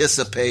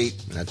participate.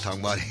 We're not talking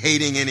about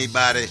hating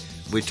anybody.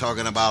 We're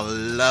talking about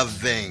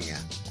loving.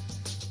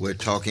 We're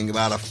talking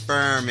about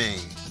affirming.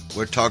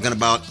 We're talking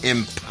about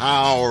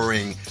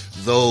empowering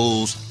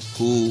those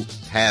who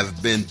have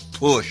been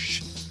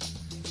pushed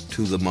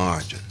to the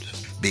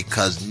margins.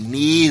 Because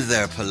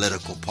neither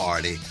political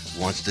party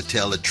wants to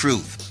tell the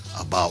truth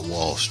about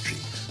Wall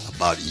Street,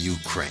 about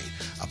Ukraine,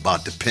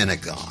 about the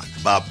Pentagon,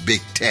 about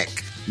big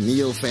tech.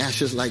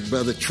 Neo-fascists like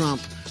Brother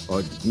Trump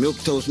or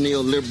milquetoast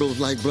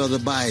neoliberals like Brother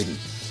Biden.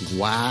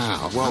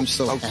 Wow, well, I'm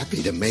so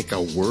happy to make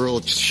a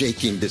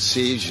world-shaking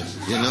decision.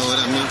 You know what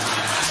I mean?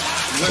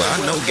 Well, I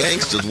know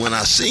gangsters when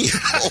I see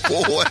them.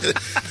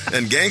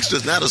 And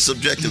gangster's not a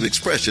subjective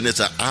expression. It's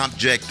an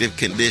objective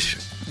condition.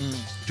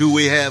 Do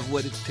we have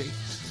what it takes?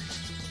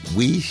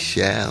 We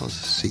shall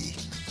see.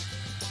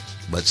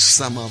 But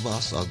some of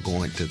us are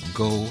going to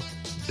go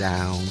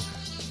down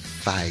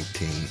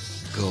fighting,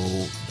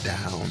 go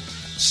down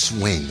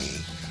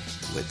swinging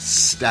with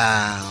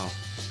style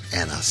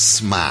and a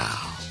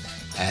smile,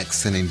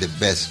 accenting the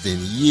best in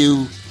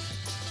you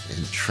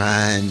and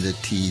trying to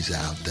tease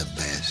out the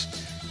best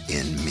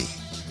in me.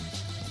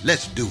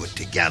 Let's do it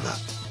together.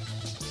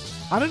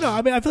 I don't know.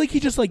 I mean, I feel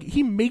like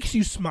he makes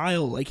you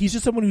smile. Like, he's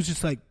just someone who's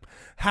just like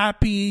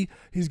happy.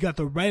 He's got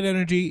the right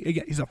energy.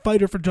 Again, he's a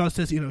fighter for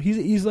justice. You know,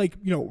 he's like,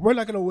 you know, we're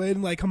not going to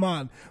win. Like, come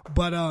on.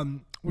 But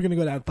we're going to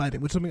go down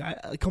fighting, which is something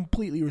I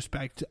completely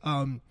respect.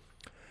 And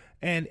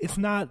it's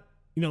not,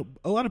 you know,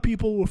 a lot of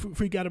people will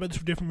freak out about this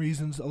for different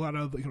reasons. A lot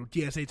of, you know,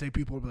 DSA type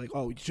people will be like,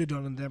 oh, you should have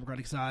done it on the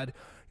Democratic side.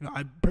 You know,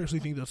 I personally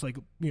think that's like,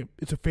 you know,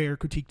 it's a fair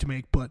critique to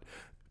make, but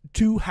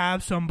to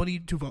have somebody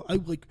to vote,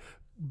 like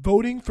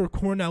voting for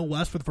Cornel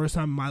West for the first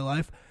time in my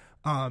life,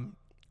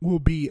 will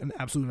be an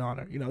absolute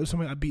honor. You know, it's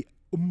something I'd be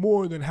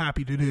more than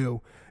happy to do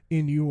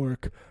in New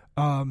York,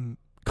 come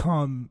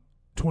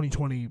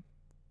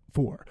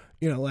 2024.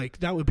 You know, like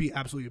that would be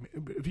absolutely,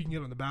 if you can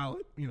get on the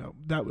ballot, you know,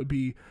 that would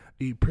be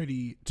a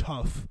pretty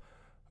tough,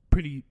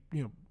 pretty,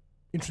 you know,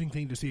 interesting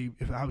thing to see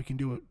how we can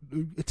do it.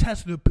 A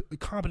test of the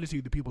competency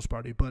of the People's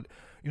Party. But,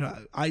 you know,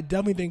 I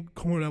definitely think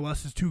Cornel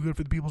West is too good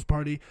for the People's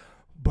Party.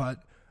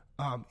 But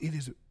he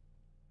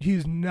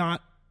is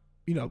not,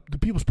 you know, the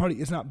People's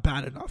Party is not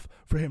bad enough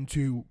for him to,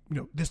 you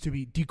know, this to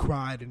be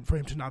decried and for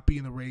him to not be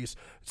in the race,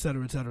 et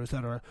cetera, et cetera, et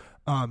cetera.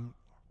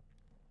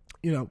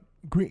 You know,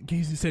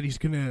 Casey said he's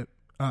going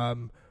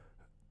to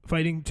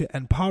fighting to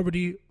end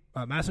poverty,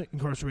 mass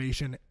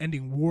incarceration,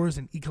 ending wars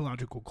and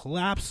ecological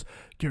collapse,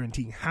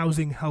 guaranteeing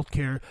housing,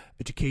 healthcare,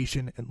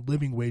 education, and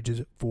living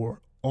wages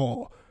for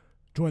all.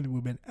 Join the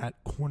movement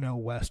at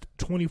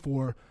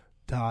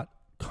CornelWest24.com.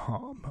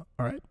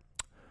 All right.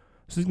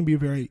 This is going to be a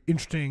very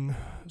interesting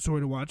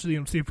story to watch. You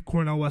know, see if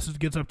Cornel West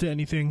gets up to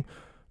anything,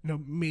 you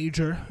know,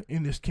 major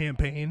in this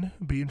campaign.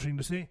 It'd be interesting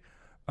to see.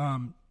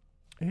 Yeah,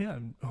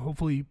 and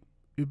hopefully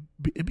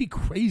it'd be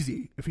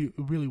crazy if he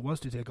really was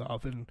to take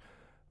off.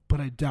 But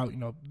I doubt, you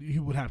know, he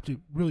would have to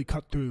really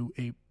cut through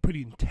a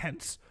pretty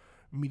intense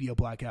media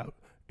blackout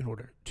in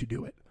order to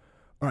do it.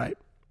 All right,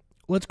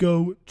 let's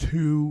go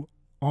to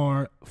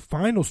our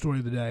final story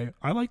of the day.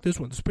 I like this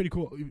one. It's pretty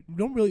cool. You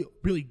don't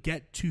really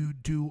get to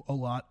do a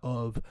lot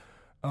of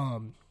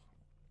kind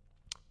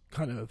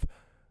of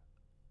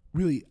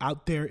really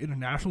out there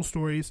international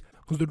stories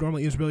because there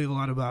normally is really a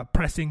lot of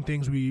pressing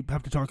things we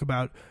have to talk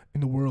about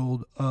in the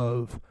world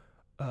of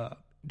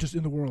just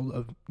in the world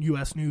of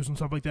U.S. news and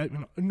stuff like that. You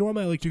know,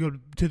 normally I like to go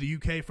to the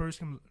UK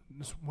first, and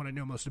that's what I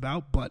know most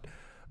about, but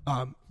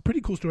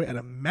pretty cool story out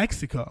of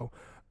Mexico.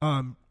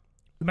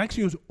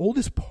 Mexico's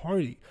oldest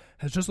party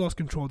has just lost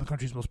control of the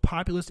country's most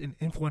populous and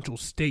influential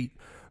state,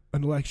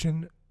 an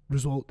election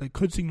result that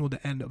could signal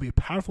the end of a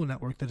powerful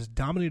network that has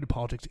dominated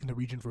politics in the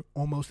region for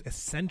almost a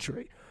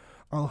century.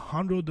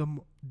 Alejandro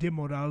de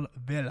Moral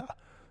Vela,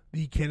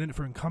 the candidate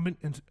for the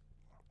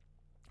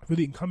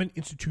incumbent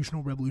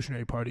Institutional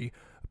Revolutionary Party,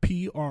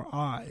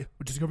 PRI,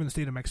 which is governing the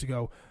state of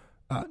Mexico,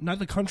 not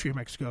the country of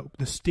Mexico,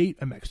 the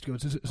state of Mexico.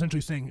 It's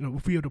essentially saying,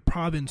 if we had a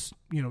province,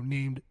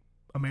 named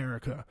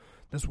America,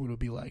 that's what it would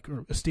be like,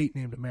 or a state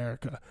named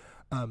America.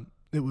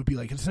 It would be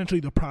like, it's essentially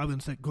the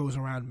province that goes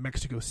around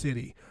Mexico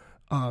City.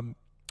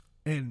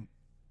 And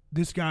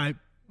this guy,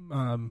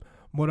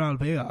 Moral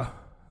Vela,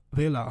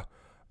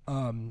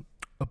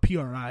 a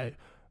PRI,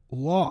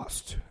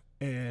 lost,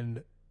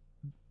 and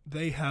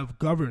they have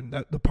governed.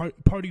 That the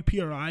party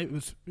PRI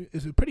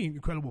is a pretty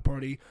incredible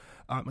party.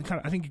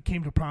 I think it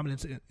came to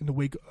prominence in the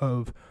wake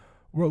of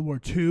World War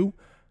II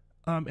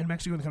in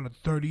Mexico in the kind of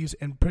 30s,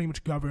 and pretty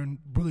much governed,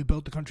 really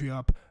built the country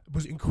up. It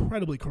was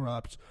incredibly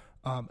corrupt,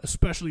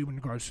 especially in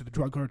regards to the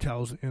drug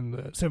cartels in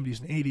the 70s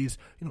and 80s.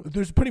 If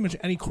there's pretty much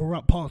any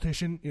corrupt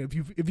politician, if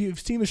you've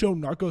seen the show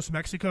Narcos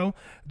Mexico,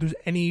 if there's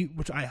any,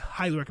 which I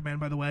highly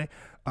recommend, by the way.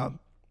 A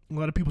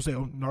lot of people say,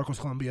 Narcos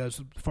Colombia is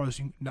the farthest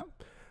thing. No.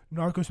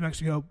 Narcos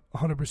Mexico,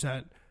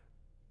 100%,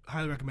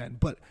 highly recommend.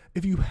 But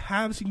if you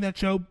have seen that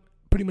show,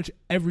 pretty much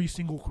every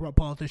single corrupt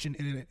politician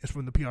in it is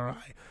from the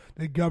PRI.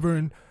 They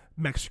govern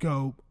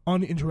Mexico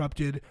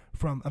uninterrupted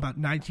from about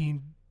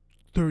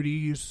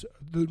 1930s,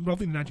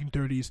 roughly the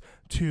 1930s,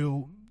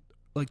 to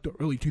like the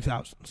early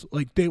 2000s.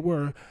 Like, they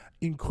were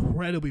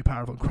incredibly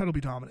powerful,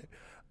 incredibly dominant.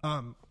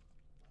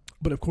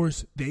 But of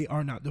course, they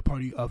are not the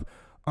party of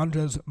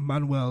Andres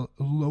Manuel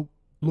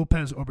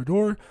Lopez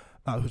Obrador,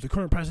 who's the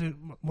current president,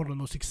 one of the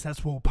most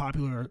successful,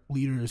 popular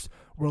leaders,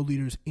 world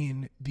leaders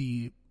in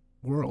the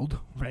world,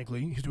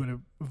 frankly. He's doing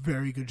a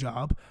very good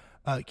job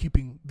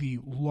keeping the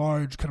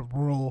large kind of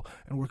rural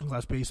and working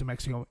class base in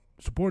Mexico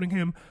supporting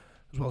him,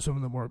 as well as some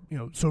of the more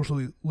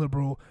socially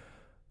liberal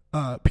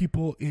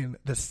people in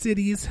the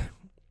cities.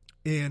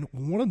 And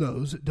one of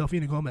those,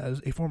 Delfina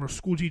Gomez, a former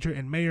school teacher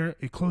and mayor,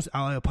 a close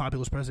ally of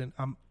populist president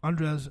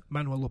Andres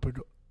Manuel Lopez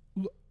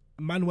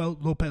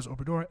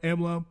Obrador,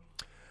 AMLO,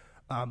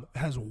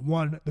 has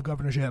won the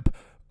governorship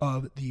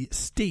of the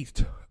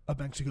state of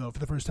Mexico for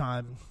the first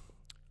time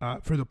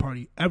for the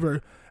party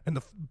ever, and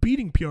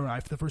beating PRI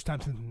for the first time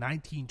since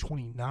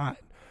 1929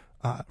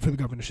 for the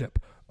governorship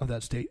of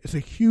that state. It's a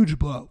huge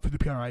blow for the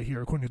PRI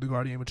here, according to The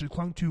Guardian, which has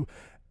clung to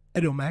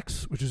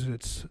Edomex, which is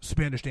its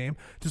Spanish name,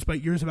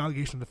 despite years of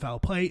allegations of foul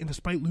play and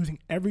despite losing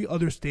every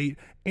other state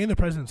and the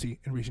presidency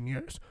in recent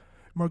years.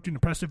 Marked an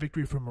impressive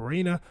victory for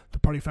Morena, the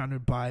party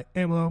founded by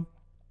AMLO,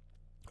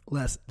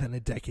 less than a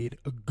decade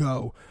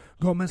ago.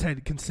 Gomez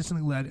had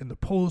consistently led in the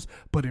polls,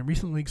 but in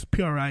recent weeks,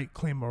 PRI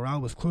claimed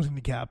Morale was closing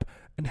the gap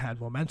and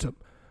had momentum.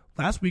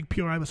 Last week,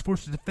 PRI was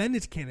forced to defend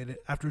its candidate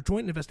after a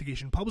joint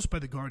investigation published by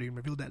The Guardian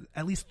revealed that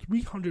at least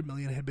 $300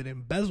 million had been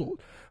embezzled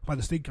by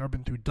the state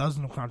government through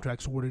dozens of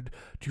contracts awarded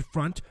to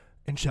front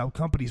and shell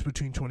companies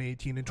between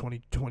 2018 and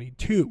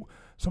 2022.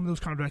 Some of those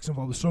contracts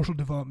involved the Social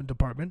Development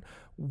Department,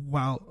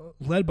 while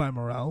led by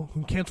Morale,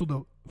 who canceled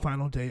the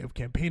final day of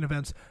campaign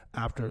events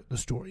after the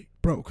story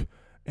broke.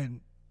 And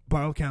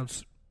by all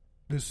accounts,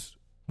 this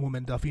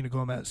woman, Delfina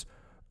Gomez,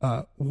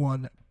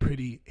 won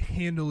pretty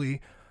handily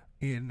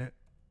in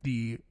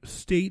the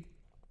state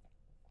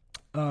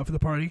for the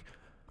party.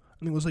 I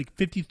think it was like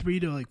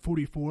 53 to like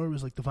 44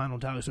 was like the final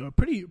tally. So a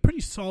pretty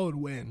solid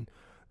win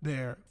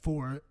there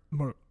for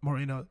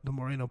Morena, the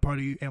Moreno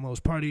party, AMLO's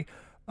party.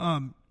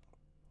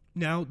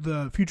 Now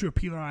the future of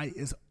PRI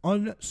is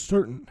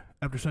uncertain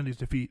after Sunday's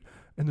defeat,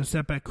 and the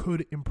setback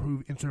could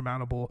improve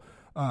insurmountable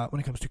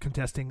when it comes to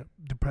contesting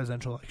the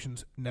presidential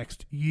elections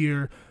next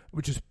year,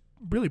 which is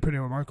really pretty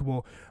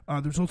remarkable.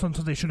 The results on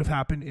Sunday should have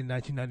happened in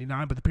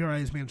 1999, but the PRI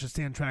has managed to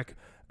stand track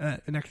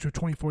an extra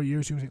 24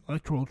 years using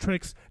electoral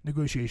tricks,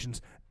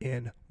 negotiations,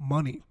 and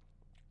money.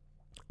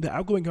 The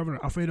outgoing governor,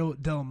 Alfredo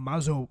del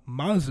Mazo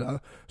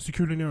Maza,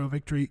 secured a narrow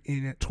victory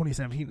in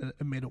 2017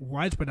 amid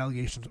widespread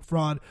allegations of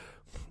fraud,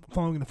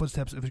 following in the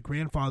footsteps of his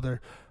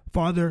grandfather,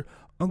 father,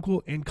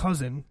 uncle, and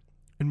cousin,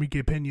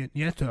 Enrique Peña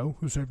Nieto,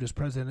 who served as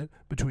president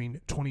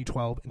between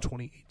 2012 and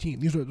 2018.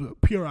 These are the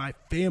PRI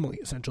family,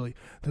 essentially,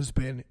 that has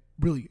been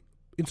really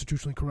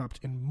institutionally corrupt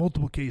in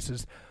multiple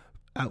cases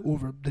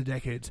over the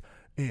decades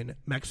in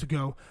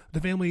Mexico.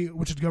 The family,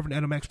 which has governed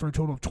Edomex for a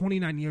total of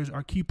 29 years,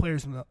 are key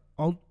players in the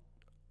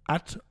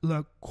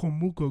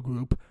Atlacomulco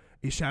Group,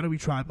 a shadowy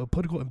tribe of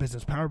political and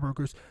business power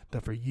brokers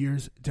that for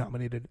years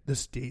dominated the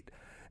state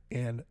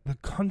and the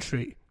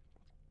country.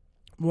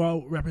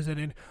 Morale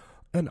represented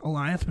an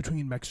alliance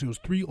between Mexico's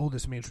three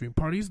oldest mainstream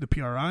parties, the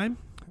PRI,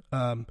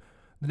 the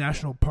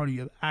National Party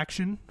of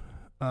Action,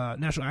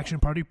 National Action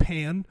Party,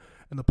 PAN,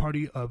 and the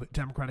Party of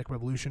Democratic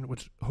Revolution,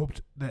 which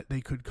hoped that they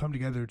could come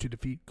together to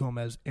defeat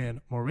Gomez and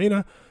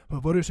Morena.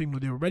 But voters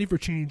signaled they were ready for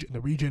change in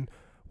the region,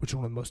 which is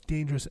one of the most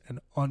dangerous and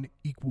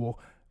unequal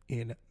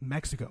in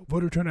Mexico.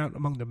 Voter turnout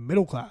among the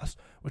middle class,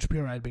 which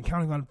PRI had been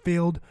counting on,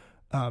 failed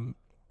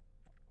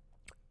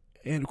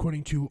And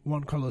according to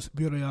Juan Carlos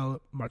Villarreal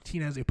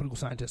Martinez, a political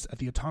scientist at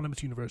the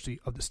Autonomous University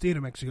of the State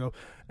of Mexico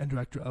and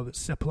director of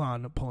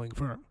Ceplan polling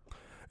firm.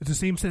 It's the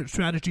same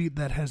strategy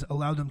that has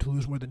allowed them to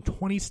lose more than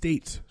 20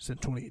 states since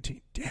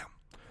 2018. Damn.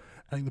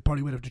 I think the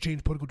party would have to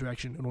change political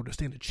direction in order to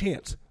stand a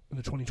chance in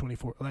the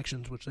 2024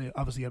 elections, which they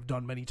obviously have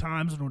done many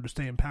times in order to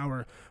stay in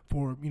power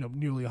for,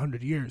 nearly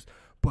 100 years.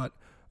 But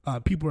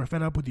people are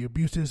fed up with the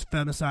abuses,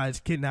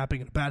 femicides,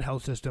 kidnapping, and a bad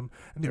health system,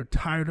 and they're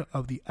tired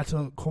of the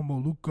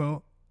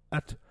Atlacomulco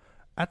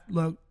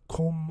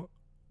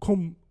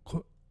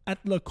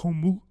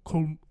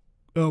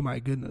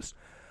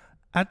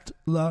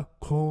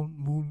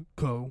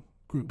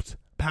group's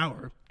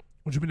power,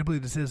 which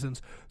manipulated the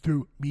citizens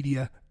through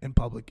media and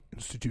public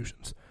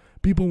institutions.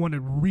 People wanted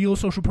real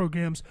social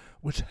programs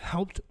which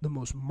helped the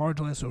most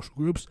marginalized social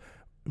groups.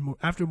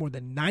 After more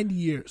than 90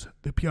 years,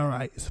 the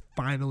PRI is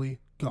finally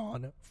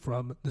gone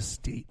from the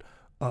state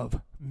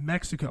of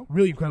Mexico.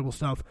 Really incredible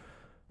stuff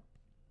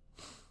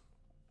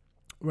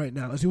right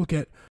now. As you look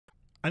at,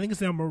 I think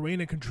it's now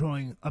MORENA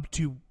controlling up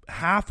to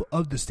half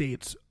of the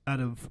states out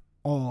of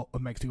all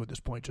of Mexico at this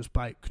point, just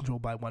by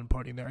controlled by one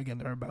party. And there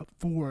are about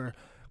 4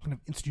 kind of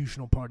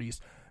institutional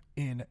parties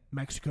in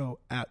Mexico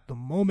at the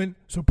moment.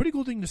 So pretty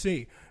cool thing to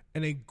see,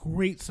 and a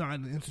great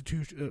sign of the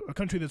institution, a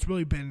country that's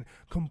really been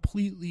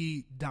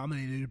completely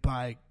dominated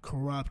by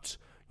corrupt,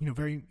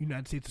 very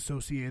United States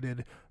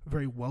associated,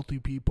 very wealthy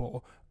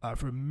people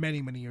for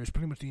many, many years,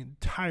 pretty much the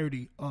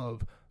entirety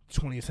of the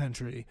 20th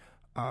century,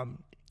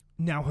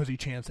 now has a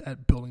chance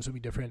at building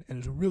something different, and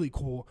is a really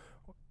cool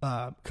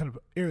kind of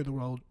area of the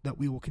world that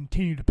we will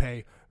continue to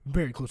pay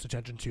very close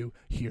attention to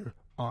here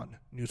on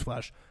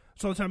Newsflash.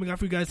 That's all the time we got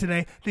for you guys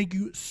today. Thank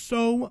you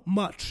so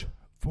much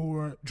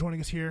for joining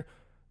us here.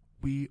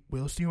 We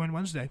will see you on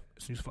Wednesday.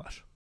 It's Newsflash.